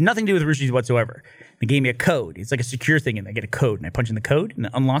code. It has nothing to do with Rooster Teeth whatsoever. They gave me a code. It's like a secure thing, and I get a code, and I punch in the code, and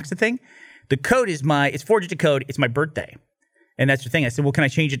it unlocks the thing. The code is it's 4-digit code. It's my birthday. And that's the thing. I said, well, can I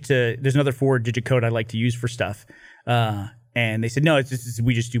change it to, there's another 4-digit code I like to use for stuff. And they said, no,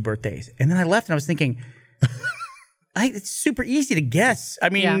 we just do birthdays. And then I left, and I was thinking, it's super easy to guess. I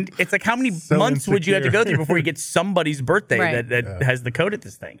mean, it's like how many months would you have to go through before you get somebody's birthday that has the code at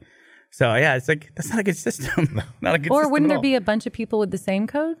this thing? So yeah, it's like that's not a good system. Not a good system. Or wouldn't at there all. be a bunch of people with the same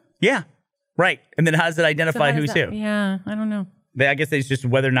code? Yeah, right. And then how does it So identify how who's does who? Yeah, I don't know. I guess it's just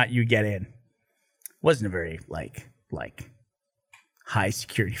whether or not you get in. Wasn't a very like high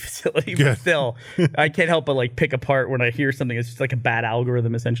security facility, but still, I can't help but like pick apart when I hear something. It's just like a bad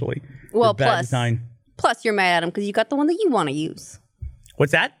algorithm, essentially. Well, Or bad design. plus you're mad at them because you got the one that you want to use.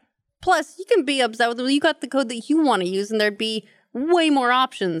 What's that? Plus, you can be upset with them. You got the code that you want to use, and there'd be way more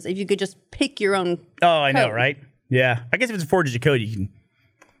options if you could just pick your own. Oh, I know, code. right? Yeah. I guess if it's a 4-digit code, you can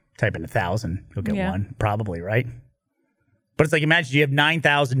type in 1,000. You'll get one, probably, right? But it's like, imagine you have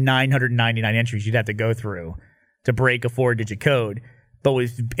 9,999 entries you'd have to go through to break a 4-digit code. But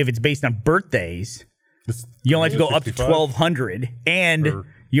if it's based on birthdays, you only have to go up to 1,200, and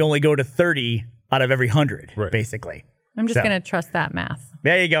you only go to 30 out of every 100, basically. I'm just going to trust that math.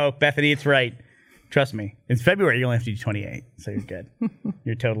 There you go, Bethany. It's right. Trust me. In February, you only have to do 28, so you're good.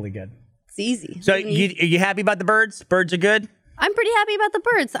 You're totally good. It's easy. So are you happy about the birds? Birds are good? I'm pretty happy about the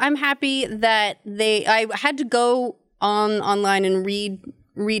birds. I'm happy that I had to go online and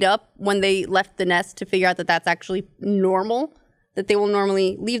read up when they left the nest to figure out that that's actually normal, that they will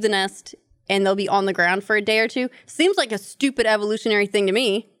normally leave the nest and they'll be on the ground for a day or two. Seems like a stupid evolutionary thing to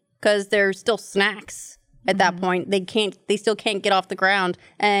me because they're still snacks at that point. They still can't get off the ground,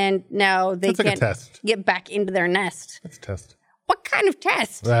 and now they That's like a can't test. get back into their nest. That's a test. What kind of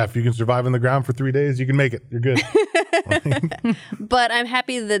test? If you can survive in the ground for 3 days, you can make it. You're good. But I'm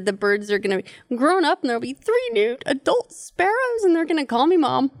happy that the birds are going to be grown up, and there'll be 3 new adult sparrows, and they're going to call me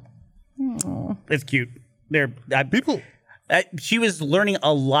mom. It's cute. People. She was learning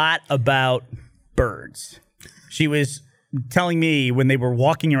a lot about birds. She was telling me when they were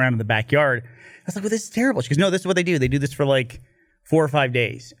walking around in the backyard, I was like, well, this is terrible. She goes, no, this is what they do. They do this for like 4 or 5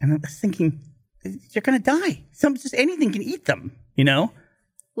 days. And I was thinking, you're going to die. Just anything can eat them, you know?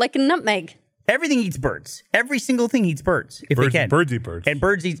 Like a nutmeg. Everything eats birds. Every single thing eats birds, if they can. Birds eat birds. And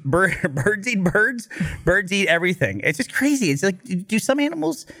birds eat birds. Birds eat everything. It's just crazy. It's like, do some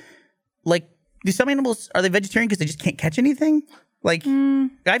animals, are they vegetarian because they just can't catch anything? Like,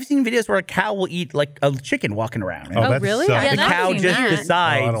 I've seen videos where a cow will eat like a chicken walking around. Oh, that really? sucks. Yeah, The I've cow seen just that.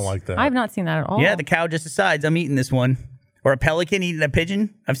 decides. Oh, I don't like that. I've not seen that at all. Yeah, the cow just decides, I'm eating this one. Or a pelican eating a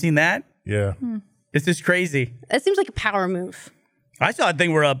pigeon. I've seen that. Yeah. It's just crazy. It seems like a power move. I saw a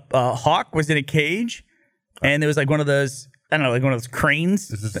thing where a hawk was in a cage, and there was like one of those, I don't know, like one of those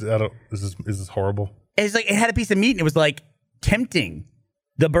cranes. Is this horrible? It's like it had a piece of meat, and it was like tempting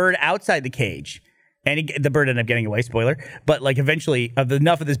the bird outside the cage. And the bird ended up getting away, spoiler. But like eventually,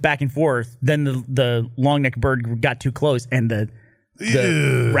 enough of this back and forth, then the long-necked bird got too close, and the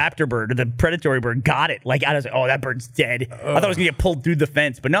raptor bird, or the predatory bird, got it. Like I was like, oh, that bird's dead. I thought it was gonna get pulled through the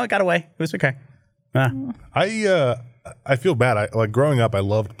fence, but no, it got away. It was okay. I feel bad. Like growing up, I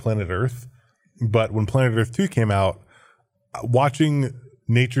loved Planet Earth, but when Planet Earth 2 came out, watching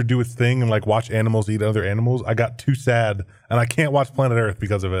nature do its thing and like watch animals eat other animals, I got too sad, and I can't watch Planet Earth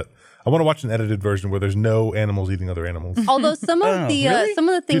because of it. I want to watch an edited version where there's no animals eating other animals. Although some of some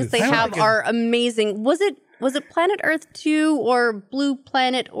of the things Dude, they sounds have like are amazing. Was it Planet Earth 2 or Blue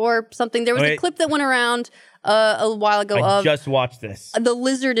Planet or something? There was a clip that went around a while ago I of just watched this. the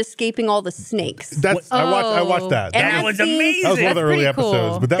lizard escaping all the snakes. I watched that. And That was scene- amazing. That was one of the early That's pretty cool.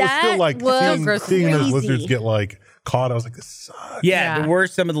 episodes, but that was still like was seeing those crazy. lizards get like caught. I was like, this sucks. Yeah, Yeah. there were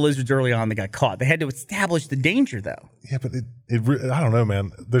some of the lizards early on that got caught. They had to establish the danger, though. Yeah, but I don't know, man.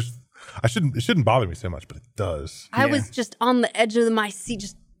 It shouldn't bother me so much, but it does. I was just on the edge of my seat,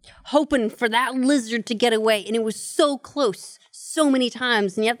 just hoping for that lizard to get away, and it was so close, so many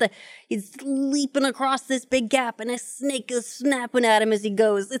times. And he's leaping across this big gap, and a snake is snapping at him as he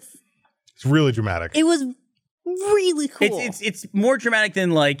goes. It's really dramatic. It was really cool. It's more dramatic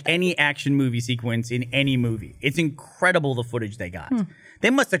than like any action movie sequence in any movie. It's incredible the footage they got. They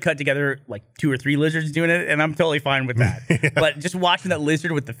must have cut together like 2 or 3 lizards doing it, and I'm totally fine with that. But just watching that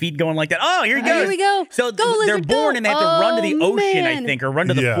lizard with the feet going like that, oh, here he goes. Here we go. So Go, they're lizard, born go. and they have to run to the Oh, ocean, I man. think, or run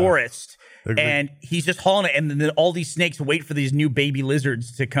to the Yeah. forest. They're- And he's just hauling it, and then all these snakes wait for these new baby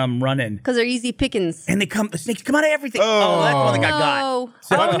lizards to come running. Because they're easy pickings. And the snakes come out of everything. Oh, that's the one that got got. Oh.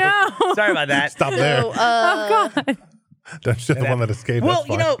 So, Oh, no. Sorry about that. Stop there. So, Oh God. That's just the one that escaped. Well,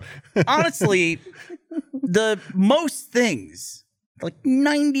 That's fine. honestly, the most things, like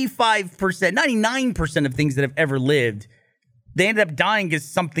 95%, 99% of things that have ever lived, they ended up dying because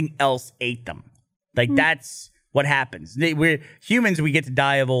something else ate them. Like that's what happens. We're humans, we get to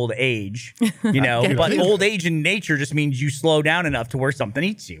die of old age, but old age in nature just means you slow down enough to where something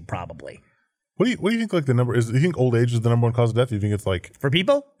eats you, probably. What do you think like the number is? Do you think old age is the number one cause of death? Do you think it's like, For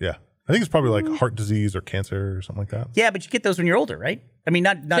people? yeah. I think it's probably like heart disease or cancer or something like that. Yeah, but you get those when you're older, right? I mean,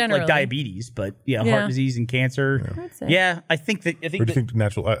 not Generally. like diabetes, but Yeah. heart disease and cancer. I'd say. Yeah, I think Or do you think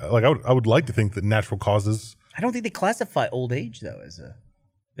natural? I would like to think that natural causes. I don't think they classify old age though as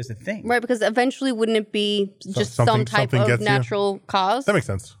a thing. Right, because eventually wouldn't it be just something- some type something of gets you? natural cause? That makes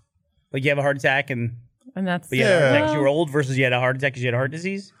sense. Like you have a heart attack and And that's you had a heart attack 'cause Well, you were old versus you had a heart attack because you had a heart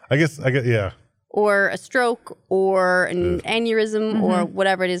disease. I guess. Yeah. Or a stroke or an aneurysm or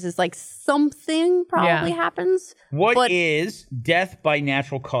whatever it is like something probably Yeah. happens. What is But- death by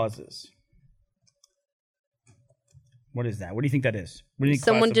natural causes? What is that? What do you think that is? What do you think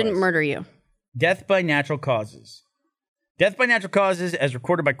Someone didn't classifies? murder you. Death by natural causes. Death by natural causes, as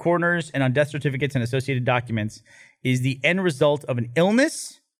recorded by coroners and on death certificates and associated documents, is the end result of an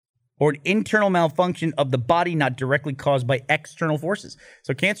illness or an internal malfunction of the body not directly caused by external forces.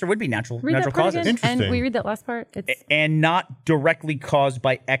 So cancer would be natural read that part causes. again. Interesting. And we read that last part. It's And not directly caused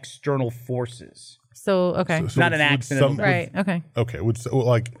by external forces. so okay. So Not an would accident. some- would- Right. Okay. Okay.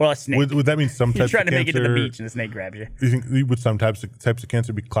 Like Or a snake. would that mean some You're types trying of to make it cancer? to the beach and the snake grabs you. You think would some types of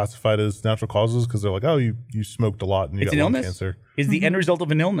cancer be classified as natural causes because they're like, oh, you smoked a lot and you It's got an lung illness. cancer? Is the end result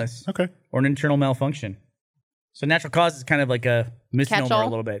of an illness Okay. or an internal malfunction. So natural cause is kind of like a misnomer Catch-all? a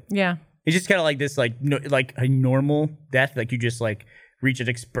little bit. Yeah. It's just kind of like this, like like a normal death. Like you just like reach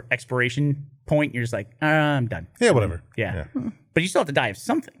an expiration point. And you're just like, I'm done. Yeah. Whatever. Yeah. But you still have to die of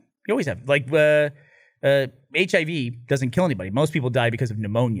something. You always have. Like HIV doesn't kill anybody. Most people die because of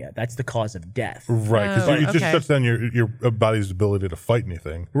pneumonia. That's the cause of death. Right. Because Oh, it just okay. shuts down your body's ability to fight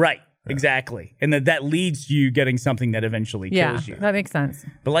anything. Right. Exactly. And that leads to you getting something that eventually Yeah. kills you. That makes sense.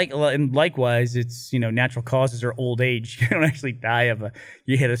 But and likewise, it's natural causes or old age. You don't actually die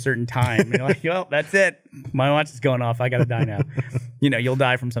you hit a certain time. You're like, well, that's it. My watch is going off. I gotta die now. You'll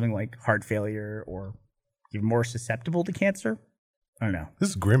die from something like heart failure, or you're more susceptible to cancer. I don't know. This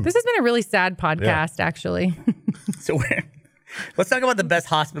is grim. This has been a really sad podcast, actually. So let's talk about the best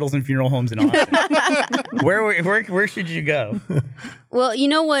hospitals and funeral homes in Austin. Where should you go? Well, you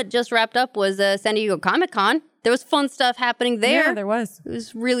know what just wrapped up was San Diego Comic-Con. There was fun stuff happening there. Yeah, there was. It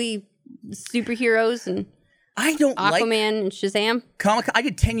was really superheroes and I don't like Aquaman and Shazam. Comic-Con. I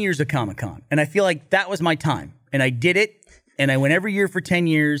did 10 years of Comic-Con, and I feel like that was my time. And I did it, and I went every year for 10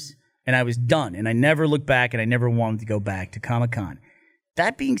 years, and I was done. And I never looked back, and I never wanted to go back to Comic-Con.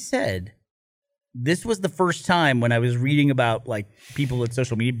 That being said, this was the first time when I was reading about like people at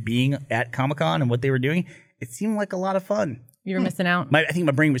social media being at Comic-Con and what they were doing. It seemed like a lot of fun. You were missing out. I think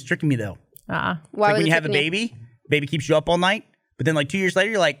my brain was tricking me though. Why Like was when it you have a tricking you? baby keeps you up all night, but then like 2 years later,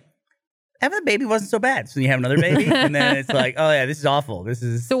 you're like, having a baby wasn't so bad. So you have another baby, and then it's like, oh yeah, this is awful. This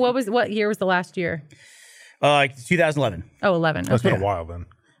is So what year was the last year? 2011. Oh, 11. That's Okay. been a while then.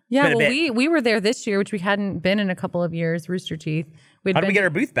 Yeah, been a well, bit. we were there this year, which we hadn't been in a couple of years. Rooster Teeth. How do we get our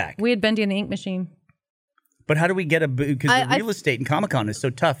booth back? We had Bendy and the Ink Machine. But how do we get a booth? Because the I- real estate in Comic-Con is so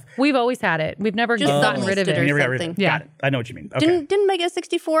tough. We've always had it. We've never Just gotten rid of listed it. or Never got rid of it. something. Yeah. Got it. I know what you mean. Okay. Didn't Mega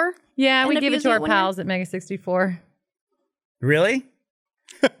 64? Yeah, we End up gave it to using our it one year? pals at Mega 64. Really?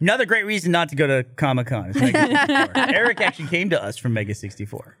 Another great reason not to go to Comic-Con is Mega 64. Eric actually came to us from Mega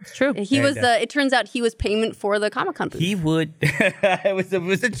 64. It's true. He was. It turns out he was payment for the Comic-Con booth. He would. it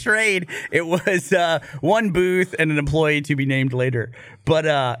was a trade. It was one booth and an employee to be named later.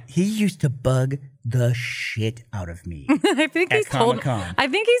 But he used to bug the shit out of me. I think at he's told. Comic-Con. I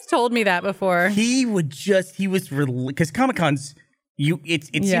think he's told me that before. He was because Comic-Con's it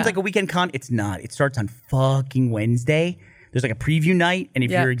Yeah. seems like a weekend con. It's not. It starts on fucking Wednesday. There's like a preview night, and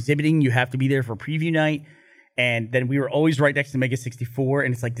if Yeah. you're exhibiting, you have to be there for preview night. And then we were always right next to Mega 64,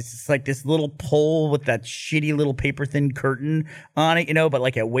 and it's like this little pole with that shitty little paper thin curtain on it, but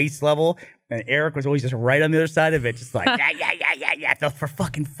like at waist level. And Eric was always just right on the other side of it, just like yeah, for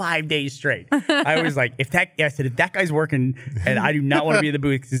fucking 5 days straight. I was like, if that guy's working, and I do not want to be in the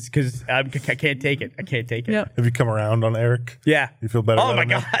booth because I can't take it. I can't take it. Yep. Have you come around on Eric? Yeah. You feel better? Oh about my him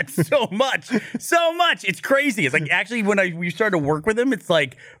now? God, so much. It's crazy. It's like actually when we started to work with him, it's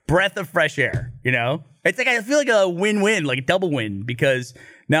like breath of fresh air. It's like I feel like a win-win, like a double win, because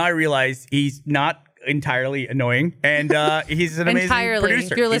now I realize he's not entirely annoying, and he's an amazing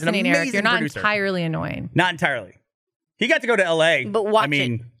producer. If you're He's an listening, Eric, amazing you're not producer. entirely annoying. Not entirely. He got to go to LA. But watch I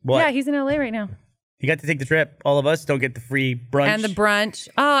mean, it. what? Yeah, he's in LA right now. He got to take the trip. All of us don't get the free brunch. And the brunch.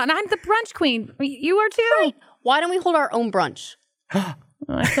 Oh, and I'm the brunch queen. You are too. Why don't we hold our own brunch? Oh,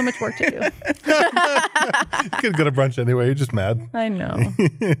 I have so much work to do. You could go to brunch anyway. You're just mad. I know.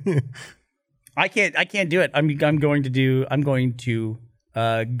 I can't do it. I'm going to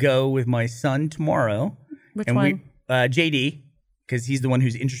go with my son tomorrow. Which and one? JD, because he's the one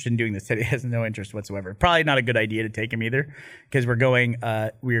who's interested in doing this. He has no interest whatsoever. Probably not a good idea to take him either, because we're going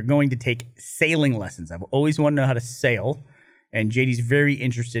to take sailing lessons. I've always wanted to know how to sail, and JD's very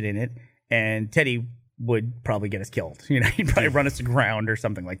interested in it. And Teddy would probably get us killed. He'd probably run us aground or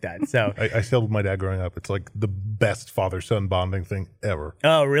something like that. So I sailed with my dad growing up. It's like the best father-son bonding thing ever.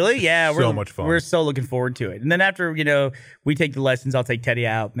 Oh, really? Yeah. So much fun. We're so looking forward to it. And then after, we take the lessons, I'll take Teddy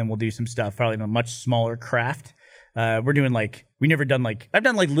out, and then we'll do some stuff, probably in a much smaller craft. We're doing I've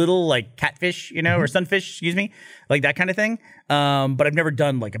done little catfish, or sunfish, excuse me, like that kind of thing. But I've never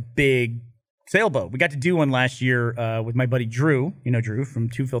done a big sailboat. We got to do one last year with my buddy Drew, Drew from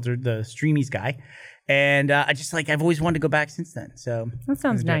Two Filtered, the Streamies guy. And I've always wanted to go back since then. So That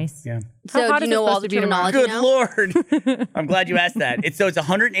sounds nice. yeah. So hot do is you it know all supposed the to be tomorrow? terminology Good now? Lord. I'm glad you asked that. It's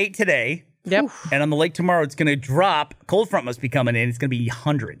 108 today. Yep. And on the lake tomorrow, it's going to drop. Cold front must be coming in. It's going to be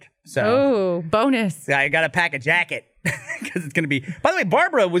 100. So Oh, bonus. I got to pack a jacket because it's going to be. By the way,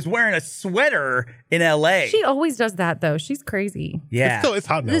 Barbara was wearing a sweater in LA. She always does that, though. She's crazy. yeah. It's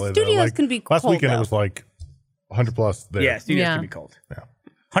hot in The LA, though. studios can be last cold, weekend though. it was 100 plus there. Yeah, studios Yeah. can be cold. Yeah.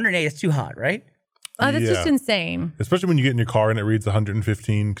 108 is too hot, right? That's just Yeah. insane. Especially when you get in your car and it reads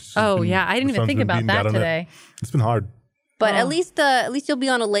 115. 'cause Oh, the yeah. I didn't even sun's think been about beating that down on it. today. It's been hard. But at least you'll be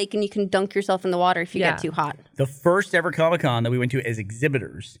on a lake and you can dunk yourself in the water if you Yeah. get too hot. The first ever Comic-Con that we went to as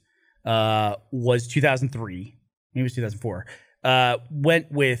exhibitors was 2003. Maybe it was 2004.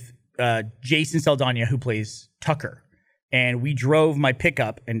 Went with Jason Saldana, who plays Tucker. And we drove my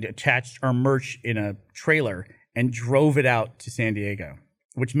pickup and attached our merch in a trailer and drove it out to San Diego,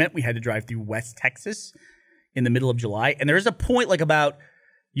 which meant we had to drive through West Texas in the middle of July. And there's a point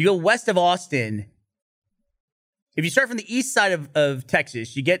you go west of Austin. If you start from the east side of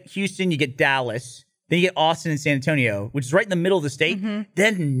Texas, you get Houston, you get Dallas, then you get Austin and San Antonio, which is right in the middle of the state.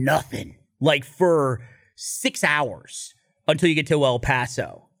 Then nothing, for 6 hours until you get to El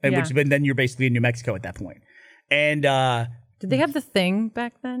Paso, and Yeah. then you're basically in New Mexico at that point. And Did they have the thing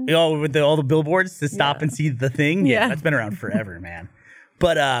back then? with all the billboards to stop and see the thing, Yeah. that's been around forever, man.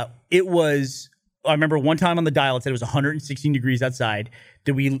 But it was. I remember one time on the dial, it said it was 116 degrees outside.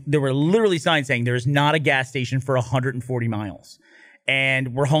 There were literally signs saying there is not a gas station for 140 miles.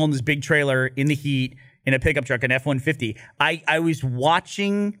 And we're hauling this big trailer in the heat in a pickup truck, an F-150. I was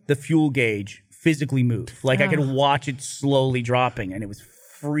watching the fuel gauge physically move. I could watch it slowly dropping, and it was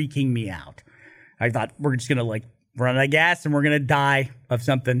freaking me out. I thought, we're just going to run out of gas and we're going to die of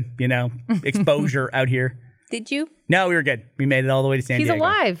something, exposure out here. Did you? No, we were good. We made it all the way to San He's Diego.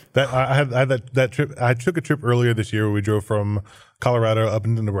 alive. I had that trip. I took a trip earlier this year where we drove from Colorado up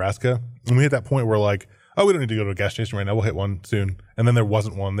into Nebraska, and we hit that point where we don't need to go to a gas station right now. We'll hit one soon. And then there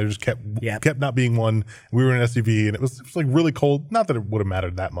wasn't one. There just kept not being one. We were in an SUV, and it was really cold. Not that it would have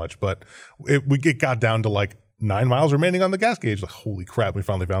mattered that much, but it got down to 9 miles remaining on the gas gauge. Holy crap, we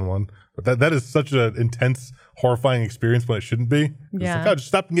finally found one. But that is such an intense, horrifying experience when it shouldn't be. Yeah. It's just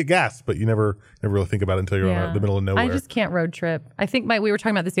stop and get gas, but you never really think about it until you're in the middle of nowhere. I just can't road trip. I think we were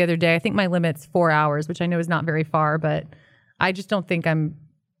talking about this the other day. I think my limit's 4 hours, which I know is not very far, but I just don't think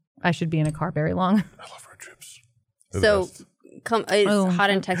I should be in a car very long. I love road trips. They're the So best. it's hot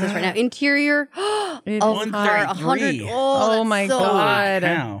in Texas right now. Interior It of is car, 133. 100. Oh that's my so God. hot.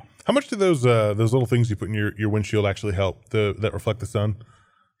 Wow. How much do those little things you put in your windshield actually help that reflect the sun?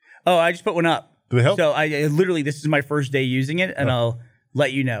 Oh, I just put one up. Do they help? So I literally, this is my first day using it, and I'll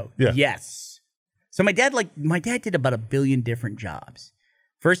let you know. Yeah. Yes. So my dad did about 1 billion different jobs.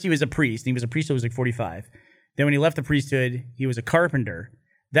 First, he was a priest. He was a priest till he was 45. Then when he left the priesthood, he was a carpenter.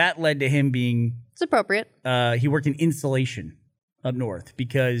 That led to him being, It's appropriate. he worked in insulation. up north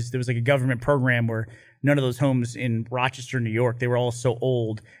because there was like a government program where none of those homes in Rochester, New York, they were all so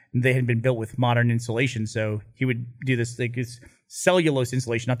old and they had been built with modern insulation. So he would do this like this cellulose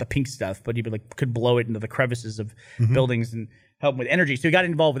insulation, not the pink stuff, but he would could blow it into the crevices of buildings and help him with energy. So he got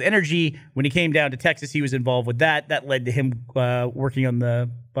involved with energy. When he came down to Texas, he was involved with that. That led to him working on the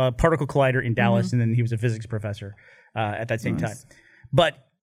particle collider in Dallas, and then he was a physics professor at that same time. But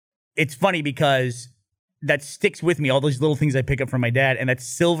it's funny because that sticks with me, all those little things I pick up from my dad, and that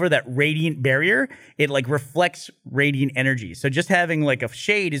silver, that radiant barrier, it reflects radiant energy. So just having a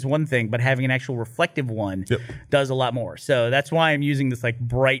shade is one thing, but having an actual reflective one does a lot more. So that's why I'm using this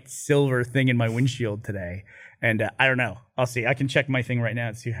bright silver thing in my windshield today. And I don't know. I'll see. I can check my thing right now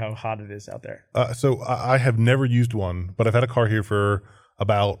and see how hot it is out there. So I have never used one, but I've had a car here for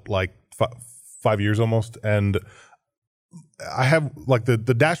about 5 years almost, and I have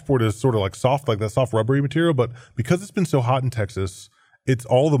the dashboard is sort of soft, like that soft rubbery material, but because it's been so hot in Texas, it's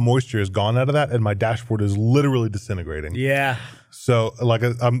all the moisture is gone out of that, and my dashboard is literally disintegrating. Yeah. So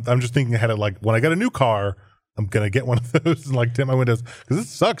I'm just thinking ahead of when I get a new car, I'm gonna get one of those and tint my windows because it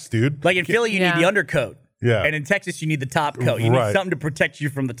sucks, dude. In Philly, you need the undercoat. Yeah. And in Texas, you need the top coat. You need something to protect you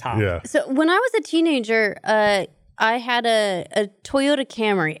from the top. Yeah. So when I was a teenager, I had a Toyota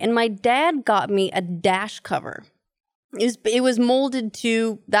Camry, and my dad got me a dash cover. It was molded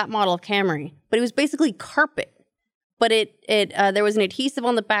to that model of Camry, but it was basically carpet. But there was an adhesive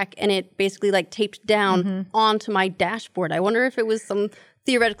on the back, and it basically taped down onto my dashboard. I wonder if it was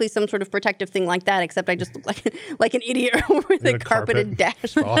theoretically some sort of protective thing like that, except I just look like an idiot with a carpeted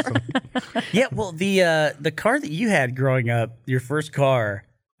dashboard. Awesome. Yeah, well, the car that you had growing up, your first car,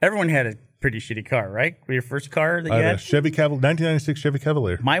 everyone had a pretty shitty car, right? Your first car that you had? A Chevy Cavalier, 1996 Chevy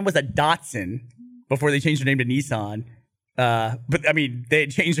Cavalier. Mine was a Datsun before they changed their name to Nissan. But I mean, they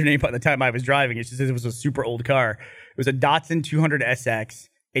had changed their name by the time I was driving. It's just it was a super old car. It was a Datsun 200 SX.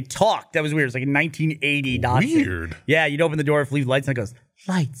 It talked. That was weird. It was like a 1980 Datsun. Weird. Yeah, you'd open the door, leave lights, and it goes,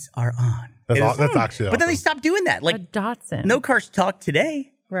 lights are on. That's actually But then they awesome. stopped doing that. A Datsun. No cars talk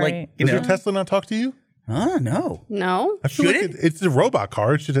today. Right. Does your Tesla not talk to you? No. No? I feel Should like it's a robot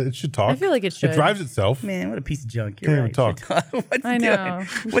car. It should talk. I feel like it should. It drives itself. Man, what a piece of junk. Can't You're even right. talk. What's I it know. doing?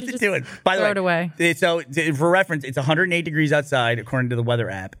 We What's should it just doing? By the throw way, it away. So for reference, it's 108 degrees outside according to the weather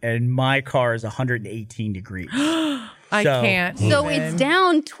app, and my car is 118 degrees. I So- can't. So even. it's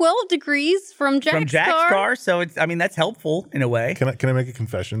down 12 degrees from Jack's car. So it's, I mean, that's helpful in a way. Can I make a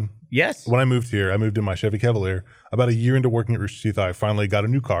confession? Yes. When I moved here, I moved in my Chevy Cavalier. About a year into working at Rooster Teeth, I finally got a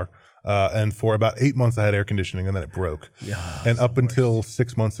new car. And for about 8 months, I had air conditioning, and then it broke. And up until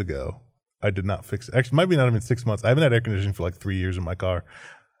 6 months ago, I did not fix it. Actually, maybe not even 6 months. I haven't had air conditioning for 3 years in my car.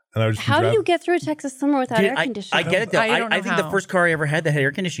 And I was just How do you get through a Texas summer without Dude, air I conditioning? get it though. I don't know I think the how. first car I ever had that had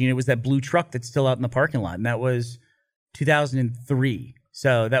air conditioning, it was that blue truck that's still out in the parking lot, and that was 2003.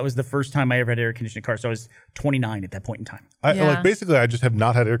 So that was the first time I ever had an air conditioning car. So I was 29 at that point in time. Yeah. Basically, I just have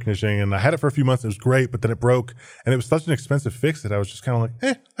not had air conditioning, and I had it for a few months. It was great, but then it broke, and it was such an expensive fix that I was just kind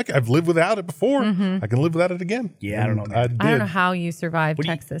of I've lived without it before. I can live without it again. Yeah, I don't know, And man. I I don't know did. how you survive What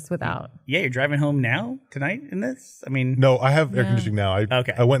do you- Texas without. Yeah, you're driving home now tonight in this. I mean, No, I have air conditioning now.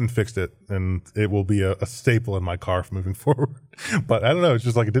 Okay. I went and fixed it, and it will be a staple in my car for moving forward. But I don't know. It's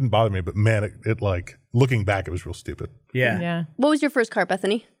just it didn't bother me. But man, it looking back, it was real stupid. yeah. Yeah. What was your first car,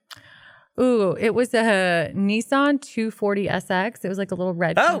 Bethany? Ooh, it was a Nissan 240 SX. It was like a little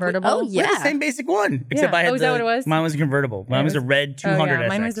red convertible. oh, We had yeah. the same basic one, except Yeah. I had Oh, is that what it was? Mine was a convertible. Mine Yeah, was it a red 200 yeah,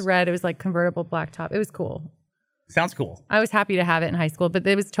 mine SX. was a red. It was like convertible blacktop. It was cool. Sounds cool. I was happy to have it in high school, but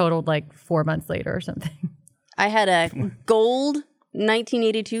it was totaled 4 months later or something. I had a gold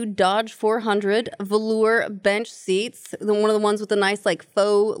 1982 Dodge 400 velour bench seats. One of the ones with the nice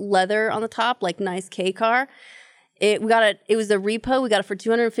faux leather on the top, nice K car. It was a repo. We got it for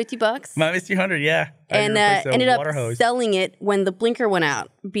 $250. Mine was 200. Yeah. I had And to replace a ended up water hose. selling it when the blinker went out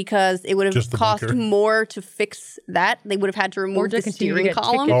because it would have Just the cost blinker. more to fix that. They would have had to Or remove to the continue to steering get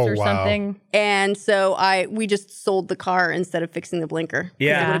column. tickets Oh, or wow. something. And so we just sold the car instead of fixing the blinker. 'Cause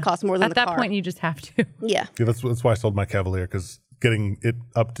Yeah. It would have cost more than At the that car. point, you just have to. Yeah. Yeah, that's why I sold my Cavalier, because getting it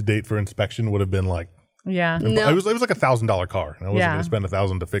up to date for inspection would have been Yeah. No. it was like $1,000 car, and I wasn't Yeah. going to spend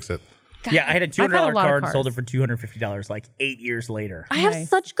 $1,000 to fix it. Yeah, I had a $200 I've had a lot of car and cars. sold it for $250 8 years later. I have Nice.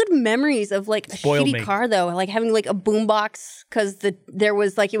 such good memories of a Spoiled shitty me. car though, having a boombox because there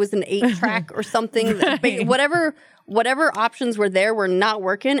was it was an 8-track or something. Whatever options were there were not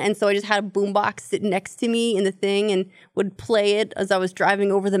working, and so I just had a boombox sitting next to me in the thing and would play it as I was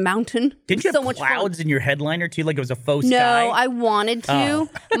driving over the mountain. Didn't you It was have so much fun. clouds in your headliner too? Like it was a faux No, sky? I wanted to. Oh.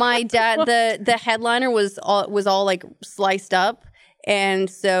 My dad, the headliner was all sliced up, And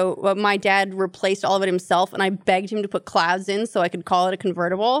so my dad replaced all of it himself, and I begged him to put clouds in so I could call it a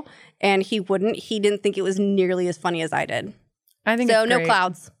convertible, and he wouldn't. He didn't think it was nearly as funny as I did. I think So it's no great.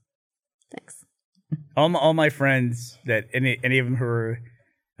 clouds. Thanks. All my friends that any of them who were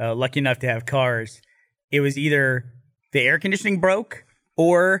lucky enough to have cars, it was either the air conditioning broke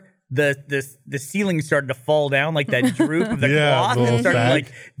or the ceiling started to fall down, like that droop of the Yeah, cloth, the and little started to sag.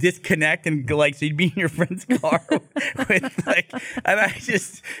 like disconnect and go, like, so you'd be in your friend's car with like, and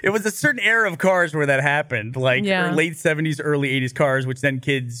it was a certain era of cars where that happened, like Yeah. late 70s, early 80s cars, which then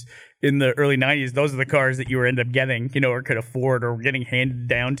kids in the early 90s, those are the cars that you were end up getting, or could afford or getting handed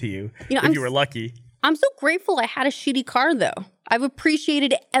down to you, if I'm you were lucky. I'm so grateful I had a shitty car, though. I've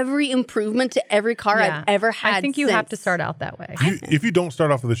appreciated every improvement to every car I've ever had. I think you have to since. start out that way. If you don't start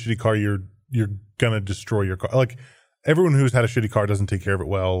off with a shitty car, you're gonna destroy your car. Like everyone who's had a shitty car doesn't take care of it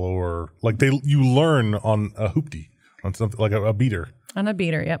well, or like you learn on a hoopty, on something like a beater. On a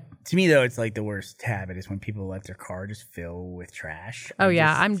beater, yep. To me, though, it's like the worst habit is when people let their car just fill with trash. Oh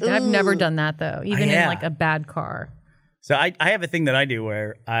yeah, I've never done that though, even Yeah. in like a bad car. So I have a thing that I do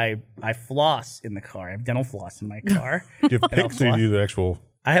where I floss in the car. I have dental floss in my car. Do you have picks or you do the actual?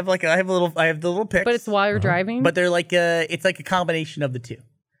 I have the little picks. But it's while you're driving. but they're like it's like a combination of the two.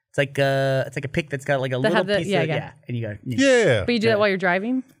 It's like a pick that's got like a little have the- piece yeah, of yeah. and you got Yeah. But you do that while you're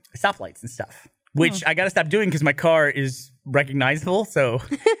driving? stoplights and stuff, which I got to stop doing because my car is recognizable. So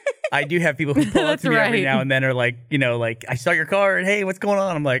I do have people who pull up That's to me every right. now and then are like, like, I saw your car and hey, what's going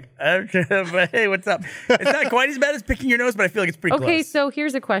on? I'm like, okay, but hey, what's up? It's not quite as bad as picking your nose, but I feel like it's pretty Okay, close. so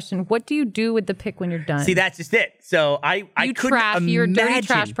here's a question. What do you do with the pick when you're done? See, that's just it. So I you couldn't trash. You're a dirty imagine-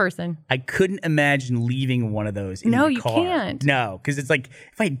 trash person. I couldn't imagine leaving one of those in No, my you car. can't. No, because it's like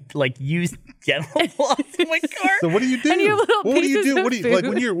if I like use dental floss in my car. So what do you do? And your little What do you pieces do? of What do you like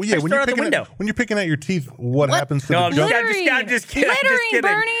food. when you're I when start you're out the picking window. when you're picking out your teeth? What happens to No, the I'm junk? just kidding. I'm just Littering, kidding.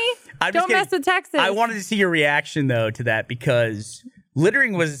 Bernie. I'm just Don't kidding. mess with Texas. I wanted to see your reaction though to that because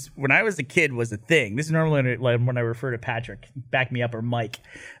littering was when I was a kid was a thing. This is normally when I refer to Patrick, back me up, or Mike,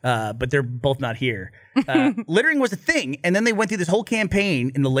 but they're both not here. Littering was a thing, and then they went through this whole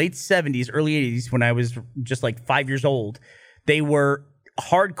campaign in the late 70s, early 80s when I was just like 5 years old. They were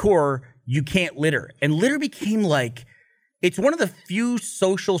hardcore. You can't litter, and litter became like. It's one of the few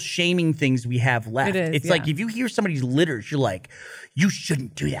social shaming things we have left. It is, It's yeah. like if you hear somebody's litters, you're like, you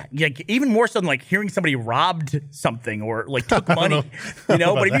shouldn't do that. Like even more so than like hearing somebody robbed something or like took money, But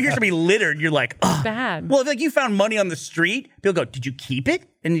if you hear somebody littered, you're like, oh. Bad. Well, if like you found money on the street, people go, did you keep it?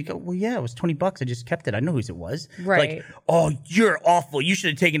 And you go, well, yeah, it was $20. I just kept it. I know whose it was. Right. Like, oh, you're awful. You should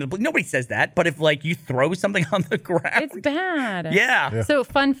have taken it. Nobody says that. But if like you throw something on the ground, It's bad. yeah. So,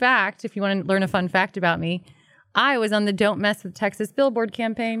 fun fact, if you want to learn a fun fact about me, I was on the Don't Mess with Texas billboard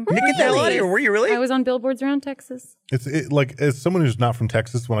campaign. Get the hell out of here. Were you really? I was on billboards around Texas. Like as someone who's not from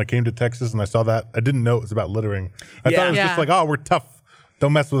Texas, when I came to Texas and I saw that, I didn't know it was about littering. I thought it was Yeah. just like, oh, we're tough.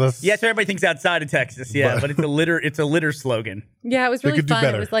 Don't mess with us. Yes, everybody thinks outside of Texas. Yeah, but it's a litter slogan. Yeah, it was really could do fun. It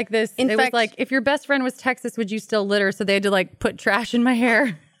better. was like this. In it was fact- like, if your best friend was Texas, would you still litter? So they had to like put trash in my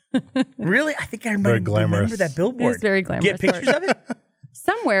hair. Really? I think I Very remember glamorous. that billboard. It was very Get glamorous. pictures of it?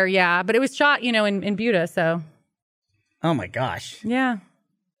 Somewhere, yeah. But it was shot, in Buda. So, Oh my gosh. yeah.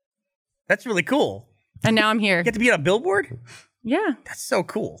 That's really cool. And now I'm here. You get to be on a billboard? Yeah. That's so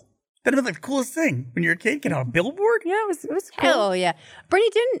cool. That'd be like the coolest thing when you're a kid, get on a billboard? Yeah, it was cool. Hell yeah. Bernie,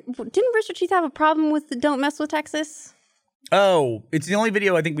 didn't Rooster Teeth have a problem with the Don't Mess with Texas? Oh, it's the only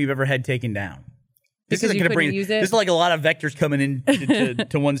video I think we've ever had taken down. Because isn't you gonna couldn't use it? This is like a lot of vectors coming in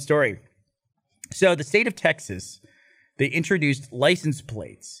to one story. So the state of Texas, they introduced license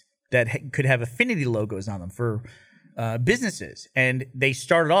plates that could have affinity logos on them for businesses. And they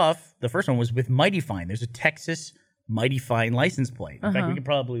started off, the first one was with Mighty Fine. There's a Texas Mighty Fine license plate. In fact, we could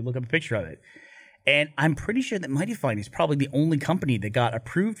probably look up a picture of it. And I'm pretty sure that Mighty Fine is probably the only company that got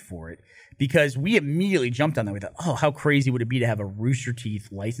approved for it because we immediately jumped on that. We thought, oh, how crazy would it be to have a Rooster Teeth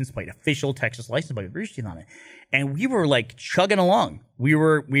license plate, official Texas license plate with Rooster Teeth on it? And we were like chugging along. We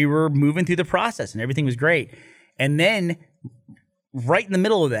were moving through the process and everything was great. And then right in the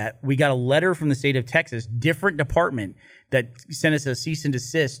middle of that, we got a letter from the state of Texas, different department, that sent us a cease and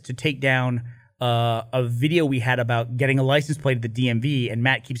desist to take down a video we had about getting a license plate at the DMV, and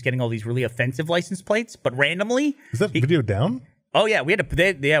Matt keeps getting all these really offensive license plates, but randomly. Is that video down? Oh yeah, we had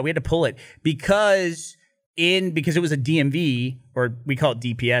to pull it because it was a DMV, or we call it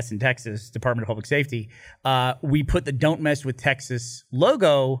DPS in Texas, Department of Public Safety. We put the "Don't Mess with Texas"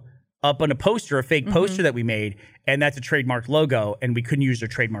 logo up on a poster, a fake poster that we made, and that's a trademarked logo, and we couldn't use their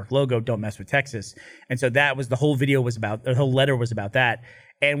trademark logo, "Don't Mess with Texas," and so that was the whole video was about. The whole letter was about that.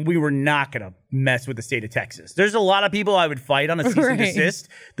 And we were not going to mess with the state of Texas. There's a lot of people I would fight on a cease and Right. desist.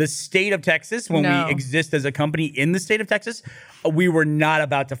 The state of Texas, when No. we exist as a company in the state of Texas, we were not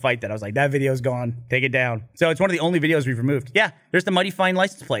about to fight that. I was like, that video's gone. Take it down. So it's one of the only videos we've removed. Yeah, there's the Muddy Fine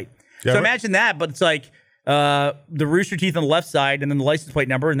license plate. Yeah, so right. imagine that, but it's like the Rooster Teeth on the left side and then the license plate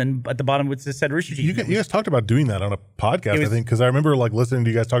number, and then at the bottom it just said Rooster Teeth. You guys talked about doing that on a podcast, was- I think, because I remember like listening to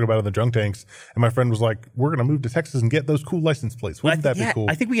you guys talk about it in the drunk tanks, and my friend was like, "We're gonna move to Texas and get those cool license plates. Wouldn't that be cool?"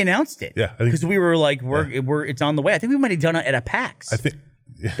 I think we announced it. Yeah, I think- because we were like, it's on the way. I think we might have done it at a PAX. I think,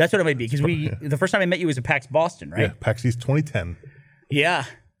 yeah, That's what it might be, because the first time I met you was at PAX Boston, right? yeah, PAX East 2010. Yeah.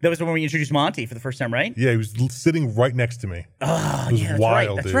 That was when we introduced Monty for the first time, right? Yeah, he was sitting right next to me. Oh, it was yeah, that's wild,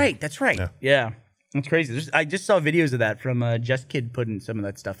 right. That's dude. right. That's right. Yeah. Yeah. That's crazy. I just saw videos of that from Just Kid putting some of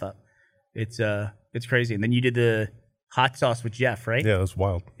that stuff up. It's crazy. And then you did the hot sauce with Jeff, right? Yeah, that's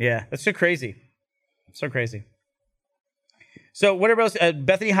wild. Yeah. That's so crazy. So crazy. So whatever else,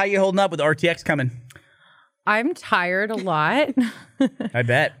 Bethany, how you holding up with RTX coming? I'm tired a lot. I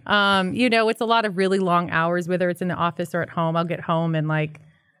bet. It's a lot of really long hours, whether it's in the office or at home. I'll get home and like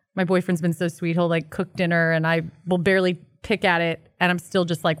my boyfriend's been so sweet. He'll like cook dinner and I will barely pick at it and I'm still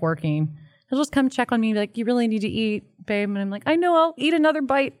just like working. He'll just come check on me like, you really need to eat, babe. And I'm like, I know, I'll eat another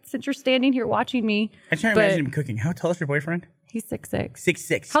bite since you're standing here watching me. I can't But imagine him cooking. How tall is your boyfriend? He's 6'6".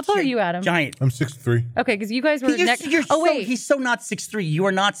 6'6". How tall are you, Adam? Giant. I'm 6'3". Okay, because you guys were next. He's so not 6'3". You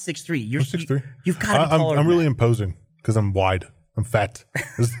are not 6'3". You're I'm 6'3". You've got to be taller. I'm than really that. imposing because I'm wide. I'm fat.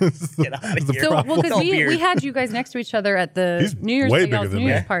 Get out of here. So, well, Full because we beard. had you guys next to each other at the He's New Year's, way y'all's bigger than New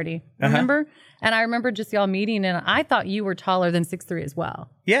Year's me. party. Remember? And I remember just y'all meeting, and I thought you were taller than 6'3" as well.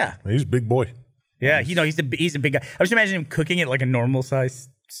 Yeah. He's a big boy. Yeah, he's a big guy. I was imagining him cooking at like a normal size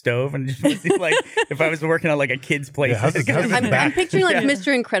stove, and just like if I was working on like a kid's place. Yeah, how's his I'm back? picturing like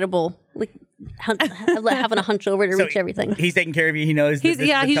Mr. Incredible, like having a hunch over to reach everything. He's taking care of you. He knows. He's the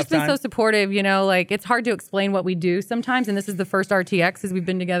he's tough just been time. so supportive. Like it's hard to explain what we do sometimes. And this is the first RTX because we've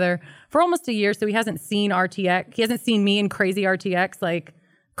been together for almost a year, so he hasn't seen RTX. He hasn't seen me in crazy RTX, like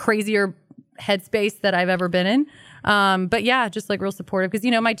crazier headspace that I've ever been in. But yeah, just like real supportive because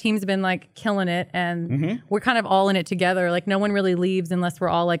my team's been like killing it, and we're kind of all in it together. Like no one really leaves unless we're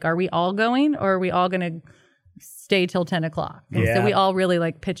all like, are we all going or are we all gonna stay till 10 o'clock? And Yeah. so we all really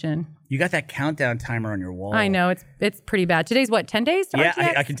like pitch in. You got that countdown timer on your wall. I know it's pretty bad. Today's what, 10 days to Yeah,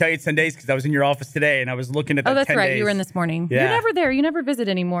 RTX? I can tell you it's 10 days because I was in your office today and I was looking at that. Oh, that's 10 right. days. You were in this morning. Yeah. You're never there. You never visit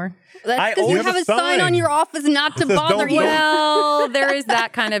anymore. That's I because you always have a sign on your office not to says, bother "Don't you. go." Well, there is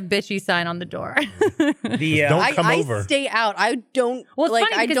that kind of bitchy sign on the door. The, Don't come I over. stay out. I don't Well, it's like.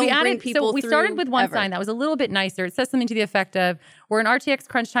 funny I because don't we bring added. people So we through started with one ever. sign that was a little bit nicer. It says something to the effect of, "We're in RTX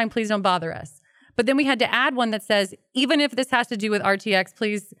crunch time. Please don't bother us." But then we had to add one that says, "Even if this has to do with RTX,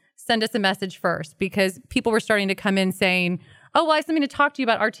 please send us a message first," because people were starting to come in saying, "Oh, well, I have something to talk to you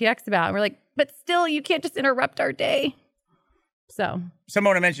about RTX about." And we're like, "But still, you can't just interrupt our day." So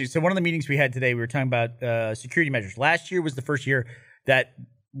someone I mentioned. So one of the meetings we had today, we were talking about security measures. Last year was the first year that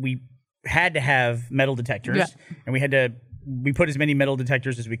we had to have metal detectors, Yeah. and we put as many metal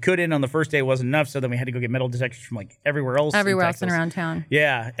detectors as we could in. On the first day, it wasn't enough, so then we had to go get metal detectors from like everywhere else. everywhere in else and Texas. around town.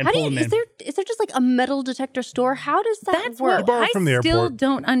 Yeah, and How do pull you? them in. Is there just like a metal detector store? How does that That's work? what borrow I from the still airport.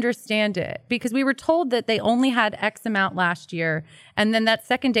 don't understand it because we were told that they only had X amount last year, and then that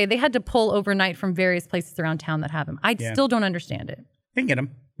second day they had to pull overnight from various places around town that have them. I still don't understand it. They can get them.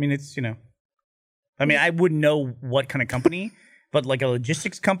 I mean, it's I wouldn't know what kind of company, but like a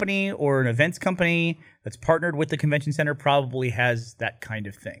logistics company or an events company that's partnered with the convention center probably has that kind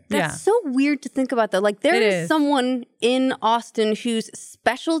of thing. That's so weird to think about, though. Like there It is is. someone in Austin whose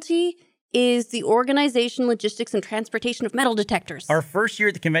specialty is the organization, logistics, and transportation of metal detectors. Our first year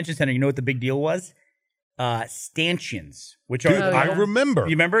at the convention center, you know what the big deal was? Stanchions, which Dude, are I remember.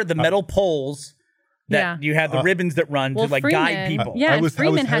 You remember the metal poles that Yeah. you have the ribbons that run to like guide people. Yeah, I and was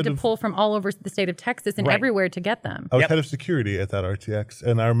Freeman had head to of- pull from all over the state of Texas and Right. everywhere to get them. I was Yep. head of security at that RTX,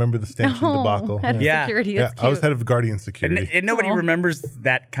 and I remember the stanchion debacle. head of Yeah. security. Yeah, That's I was cute. head of Guardian And, security. and nobody Aw. remembers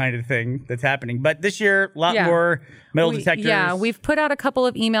that kind of thing that's happening. But this year, a lot Yeah. more metal detectors. Yeah, we've put out a couple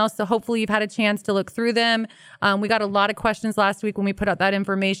of emails, so hopefully you've had a chance to look through them. We got a lot of questions last week when we put out that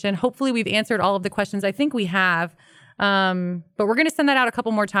information. Hopefully we've answered all of the questions. I think we have. But we're going to send that out a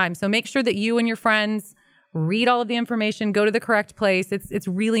couple more times. So make sure that you and your friends read all of the information, go to the correct place. It's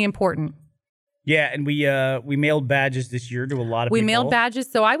really important. Yeah, and we mailed badges this year to a lot of We people. mailed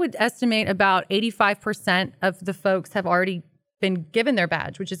badges. So I would estimate about 85% of the folks have already been given their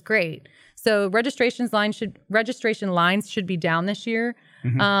badge, which is great. So registration lines should be down this year.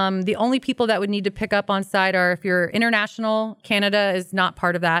 The only people that would need to pick up on site are if you're international. Canada is not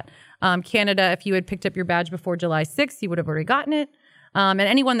part of that. Canada, if you had picked up your badge before July 6th, you would have already gotten it. And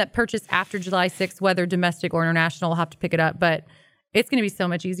anyone that purchased after July 6th, whether domestic or international, will have to pick it up. But it's going to be so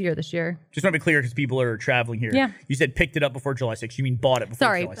much easier this year. Just want to be clear because people are traveling here. Yeah. You said picked it up before July 6th. You mean bought it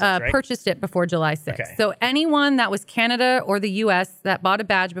before July 6th, right? Purchased it before July 6th. Okay. So anyone that was Canada or the U.S. that bought a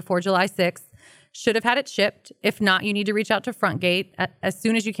badge before July 6th should have had it shipped. If not, you need to reach out to Frontgate as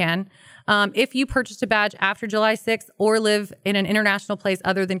soon as you can. If you purchased a badge after July 6th or live in an international place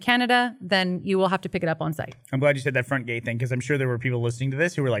other than Canada, then you will have to pick it up on site. I'm glad you said that Frontgate thing because I'm sure there were people listening to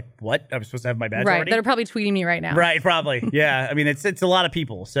this who were like, what? I was supposed to have my badge Right. already? That are probably tweeting me right now. Right, probably. Yeah. I mean, it's a lot of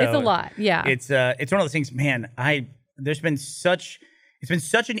people. So It's a lot. Yeah. It's one of those things, man, it's been such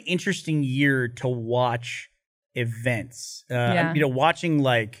an interesting year to watch events. Yeah. Watching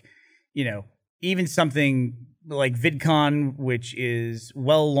like, even something like VidCon, which is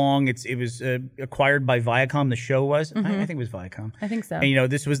well along. It was acquired by Viacom. The show was, I think it was Viacom. I think so. And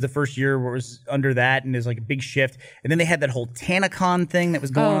this was the first year where it was under that, and there's like a big shift. And then they had that whole TanaCon thing that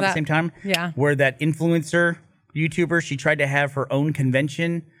was going on at the same time. Yeah. Where that influencer YouTuber, she tried to have her own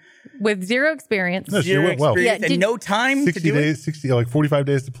convention. With zero experience. No, she Zero went well. experience Yeah, and no time to 60 do days, 45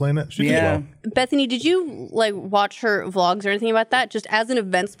 days to plan it. She did Yeah. well. Bethany, did you like watch her vlogs or anything about that? Just as an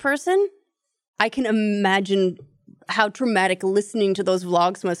events person, I can imagine how traumatic listening to those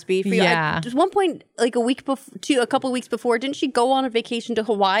vlogs must be for you. Yeah. At one point, like a couple of weeks before, didn't she go on a vacation to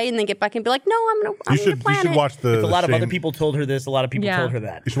Hawaii and then get back and be like, "No, I'm You gonna should plan it." watch the. it. A lot of Shane, other people told her this. A lot of people Yeah. told her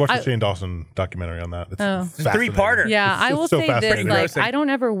that. You should watch the Shane Dawson documentary on that. It's It's a three-parter. Yeah, It's I will so say this: fascinating. like, Interesting. I don't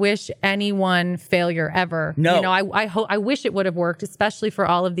ever wish anyone failure ever. No. I wish it would have worked, especially for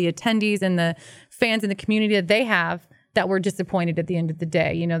all of the attendees and the fans in the community that they have that were disappointed at the end of the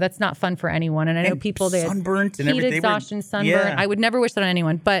day. That's not fun for anyone. And I know And people they had sunburnt and heat everything. exhaustion, sunburn. Yeah. I would never wish that on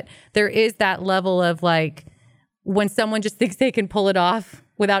anyone, but there is that level of like when someone just thinks they can pull it off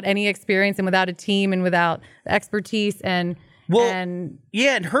without any experience and without a team and without expertise and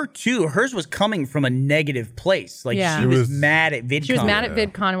Yeah, and her too. Hers was coming from a negative place. Like Yeah. she It was was- mad at VidCon. she was mad at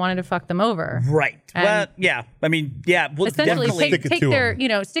VidCon and wanted to fuck them over. Right. And- Well, yeah. I mean, yeah. Well, Essentially, definitely. Stick it take to their,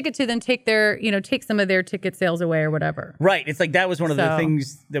 them. stick it to them, take their, take some of their ticket sales away or whatever. Right. It's like that was one of the So-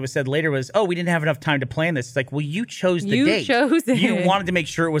 things that was said later was, oh, we didn't have enough time to plan this. It's like, well, you chose the You date. chose You it. wanted to make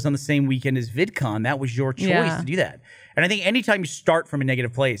sure it was on the same weekend as VidCon. That was your choice Yeah. to do that. And I think anytime you start from a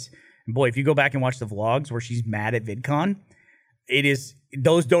negative place, and boy, if you go back and watch the vlogs where she's mad at VidCon,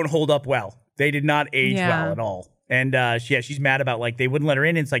 those don't hold up well. They did not age Yeah. well at all. And she's mad about like they wouldn't let her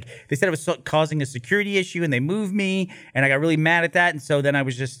in. And it's like they said it was causing a security issue, and they moved me, and I got really mad at that. And so then I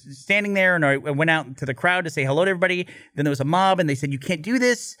was just standing there, and I went out to the crowd to say hello to everybody. Then there was a mob, and they said you can't do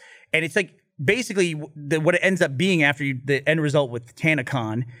this. And it's like basically what it ends up being after the end result with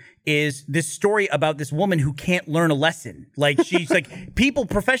TanaCon is this story about this woman who can't learn a lesson. Like she's like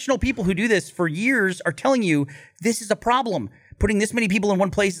professional people who do this for years are telling you this is a problem. Putting this many people in one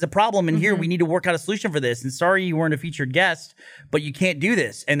place is a problem, and here we need to work out a solution for this. And sorry you weren't a featured guest, but you can't do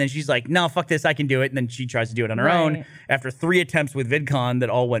this. And then she's like, no, fuck this, I can do it. And then she tries to do it on her own. Right. After 3 attempts with VidCon that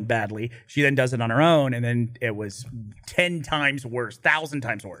all went badly, she then does it on her own, and then it was 10 times worse, 1,000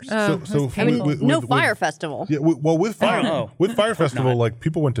 times worse. No Fire Festival. Yeah, with Fire, know. with Fire Festival, like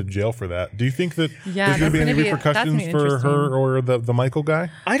people went to jail for that. Do you think that Yeah, there's going to be that's any gonna be- that's repercussions gonna be for her interesting. or the Michael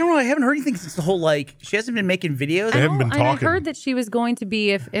guy? I don't know. I haven't heard anything since the whole she hasn't been making videos. They haven't been And talking. I heard that she was going to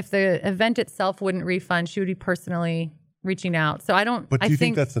be, if the event itself wouldn't refund, she would be personally reaching out. So I don't. But do I you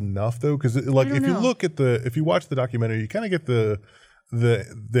think that's enough though? Because like don't if you know. look at if you watch the documentary, you kind of get the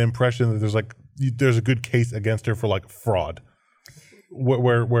impression that there's a good case against her for like fraud.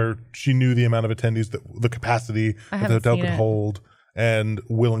 Where she knew the amount of attendees the capacity that the haven't hotel seen could it. hold, and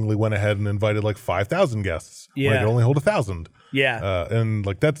willingly went ahead and invited like 5,000 guests. when Yeah. they could only hold 1,000. Yeah. And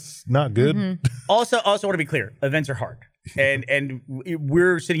like that's not good. Mm-hmm. Also want to be clear, events are hard. And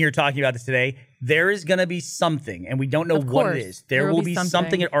we're sitting here talking about this today. There is going to be something, and we don't know Of what course, it is. There will be something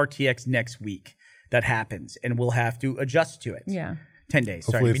something. at RTX next week that happens, and we'll have to adjust to it. Yeah. 10 days.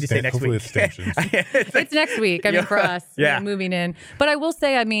 Hopefully Sorry, we it's need to say next hopefully week. it's sanctions. it's next week. I mean, for us, Yeah. moving in. But I will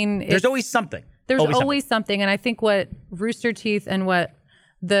say, I mean, There's always something. There's always something. And I think what Rooster Teeth and what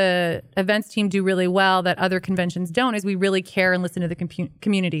the events team do really well that other conventions don't is we really care and listen to the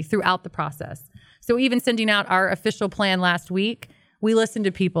community throughout the process. So even sending out our official plan last week, we listen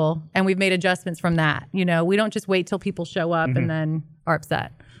to people and we've made adjustments from that. We don't just wait till people show up and then are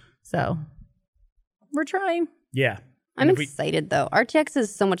upset. So we're trying. Yeah. I'm And if we- excited though. RTX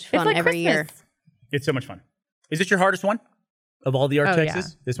is so much It's fun like every year. Christmas. It's so much fun. Is this your hardest one of all the RTXs? Oh, yeah.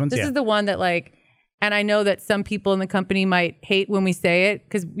 This one's This is the one that and I know that some people in the company might hate when we say it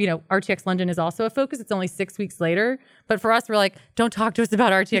because, RTX London is also a focus. It's only 6 weeks later. But for us, we're like, don't talk to us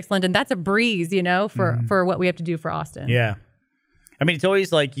about RTX London. That's a breeze, for what we have to do for Austin. Yeah. I mean, it's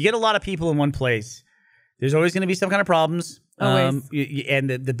always like you get a lot of people in one place. There's always going to be some kind of problems. Always. And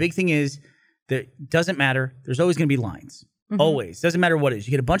the big thing is that it doesn't matter. There's always going to be lines. Always. Doesn't matter what it is.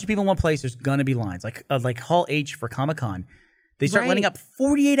 You get a bunch of people in one place, there's going to be lines. Like Hall H for Comic-Con. They start lining up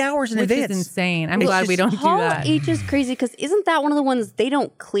 48 hours in Which advance. is insane. I'm glad we don't do Hall that. H is crazy because isn't that one of the ones they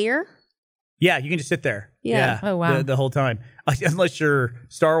don't clear? Yeah, you can just sit there. Yeah. Oh, wow. The whole time. Unless you're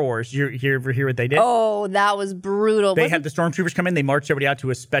Star Wars. You ever hear what they did? Oh, that was brutal. They had the stormtroopers come in. They marched everybody out to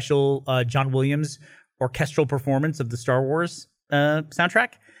a special John Williams orchestral performance of the Star Wars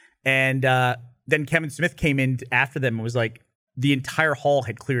soundtrack. And then Kevin Smith came in after them and was like, the entire hall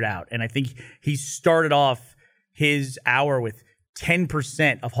had cleared out. And I think he started off his hour with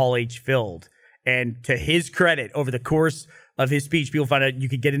 10% of Hall H filled. And to his credit, over the course of his speech, people found out you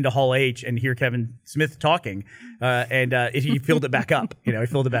could get into Hall H and hear Kevin Smith talking. And he filled it back up. He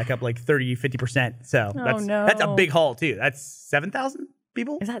filled it back up like 30, 50%. So that's a big hall too. That's 7,000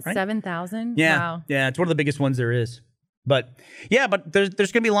 people. Is that right? 7,000? Yeah. Wow. Yeah. It's one of the biggest ones there is. But there's going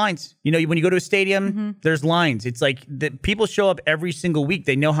to be lines. When you go to a stadium, there's lines. It's like people show up every single week.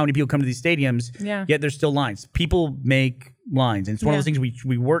 They know how many people come to these stadiums. Yeah. Yet there's still lines. People make lines. And it's one of those things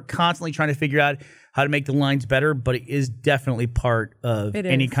we work constantly trying to figure out how to make the lines better, but it is definitely part of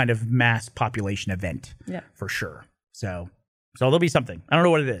any kind of mass population event. Yeah. For sure. So there'll be something. I don't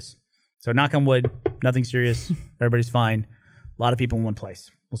know what it is. So knock on wood, nothing serious. Everybody's fine. A lot of people in one place.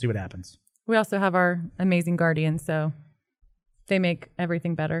 We'll see what happens. We also have our amazing guardians, so they make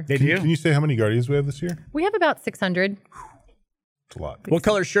everything better. They do? Can you say how many Guardians we have this year? We have about 600. It's a lot. What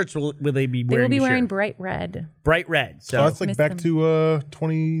color shirts will they be wearing? They will be this wearing year? bright red. Bright red. So Oh, that's like miss back them. to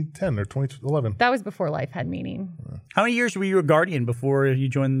 2010 or 2011. That was before life had meaning. how many years were you a guardian before you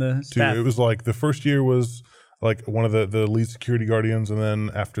joined the Dude, staff? it was like the first year was like one of the lead security guardians, and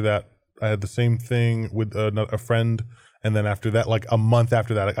then after that, I had the same thing with a friend, and then after that, like a month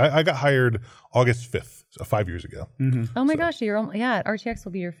after that, I got hired August 5th, so 5 years ago. Oh my gosh, RTX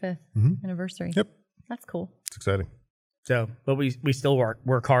will be your 5th anniversary. Yep, That's cool. it's exciting. So, but we still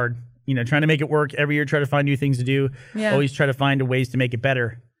work hard, trying to make it work every year, try to find new things to do. Yeah. Always try to find ways to make it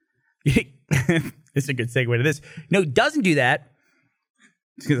better. It's a good segue to this. No, doesn't do that.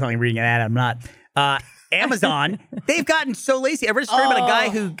 It's because I'm reading an ad. I'm not. Amazon, they've gotten so lazy. I read a story about a guy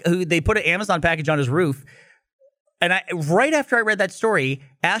who they put an Amazon package on his roof. And right after I read that story,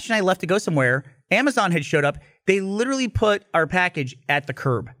 Ash and I left to go somewhere. Amazon had showed up. They literally put our package at the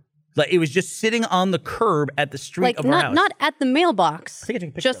curb. Like it was just sitting on the curb at the street like of our house. not at the mailbox. I think I took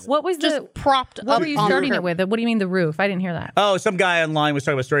a picture of Just it. What was just propped What up. were you on the starting it curb. with? What do you mean the roof? I didn't hear that. Oh, some guy online was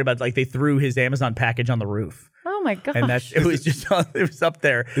talking about a story about like they threw his Amazon package on the roof, Oh my gosh. and it was just it was up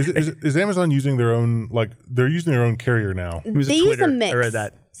there. Is Amazon using their own, like, they're using their own carrier now? It was They a use Twitter. a mix. I read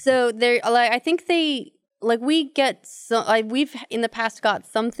that. So they're like, I think they like we get some. Like we've in the past got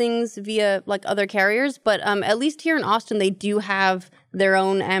some things via like other carriers, but at least here in Austin, they do have their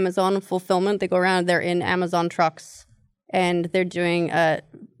own Amazon fulfillment. They go around. They're in Amazon trucks, and they're doing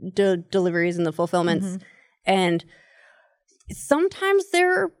deliveries and the fulfillments. And sometimes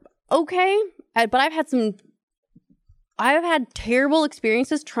they're okay, but I've had terrible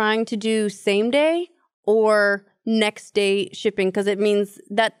experiences trying to do same day or next day shipping because it means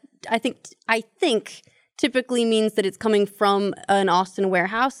that I think typically means that it's coming from an Austin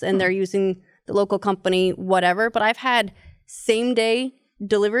warehouse and they're using the local company, whatever. But I've had same day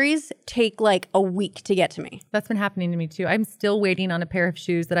deliveries take like a week to get to me. That's been happening to me too. I'm still waiting on a pair of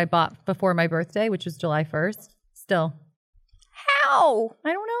shoes that I bought before my birthday, which was July 1st. Still. How?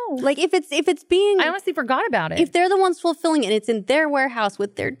 I don't know. Like if it's being I honestly forgot about it. if they're the ones fulfilling it and it's in their warehouse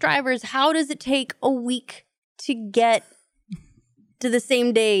with their drivers, how does it take a week to get to the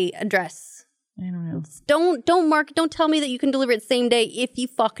same day address? I don't know. Don't tell me that you can deliver it same day if you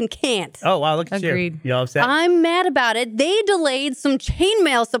fucking can't. Oh wow, look at Agreed. you. You all upset? I'm mad about it. They delayed some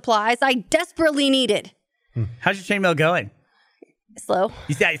chainmail supplies I desperately needed. How's your chainmail going? Slow.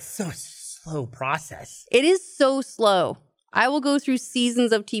 You said it's so slow process. It is so slow. I will go through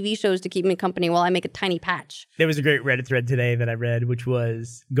seasons of TV shows to keep me company while I make a tiny patch. There was a great Reddit thread today that I read, which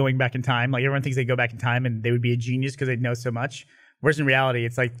was going back in time. Like everyone thinks they go back in time and they would be a genius because they'd know so much. Whereas in reality,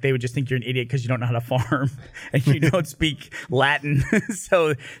 it's like they would just think you're an idiot because you don't know how to farm and you don't speak Latin.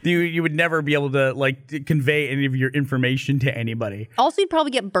 So you would never be able to like convey any of your information to anybody. Also, you'd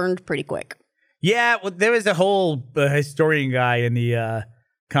probably get burned pretty quick. Yeah, well, there was a whole historian guy in the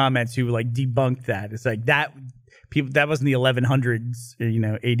comments who like debunked that. It's like that wasn't the 1100s,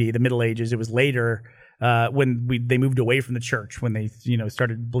 AD, the Middle Ages. It was later when they moved away from the church, when they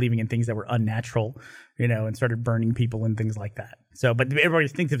started believing in things that were unnatural, and started burning people and things like that. So, but everybody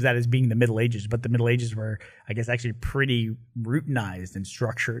thinks of that as being the Middle Ages, but the Middle Ages were, I guess, actually pretty routinized and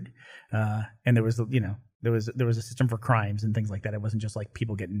structured. And there was, there was a system for crimes and things like that. It wasn't just like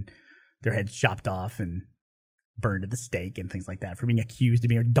people getting their heads chopped off and burned at the stake and things like that for being accused of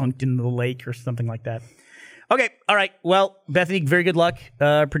being dunked into the lake or something like that. Okay, all right. Well, Bethany, very good luck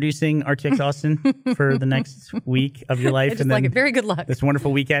producing RTX Austin for the next week of your life. I just like it. Very good luck. This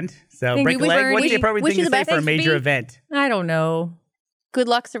wonderful weekend. So Thank break you. a leg. What's Wish the appropriate you thing to the say best. for a major HB. event? I don't know. Good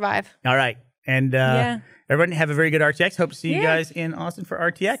luck, survive. All right. And everyone have a very good RTX. Hope to see you Yeah. guys in Austin for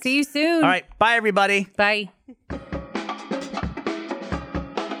RTX. See you soon. All right. Bye, everybody. Bye.